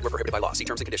 VGW Group. Void where prohibited by law. See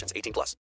terms and conditions. 18+.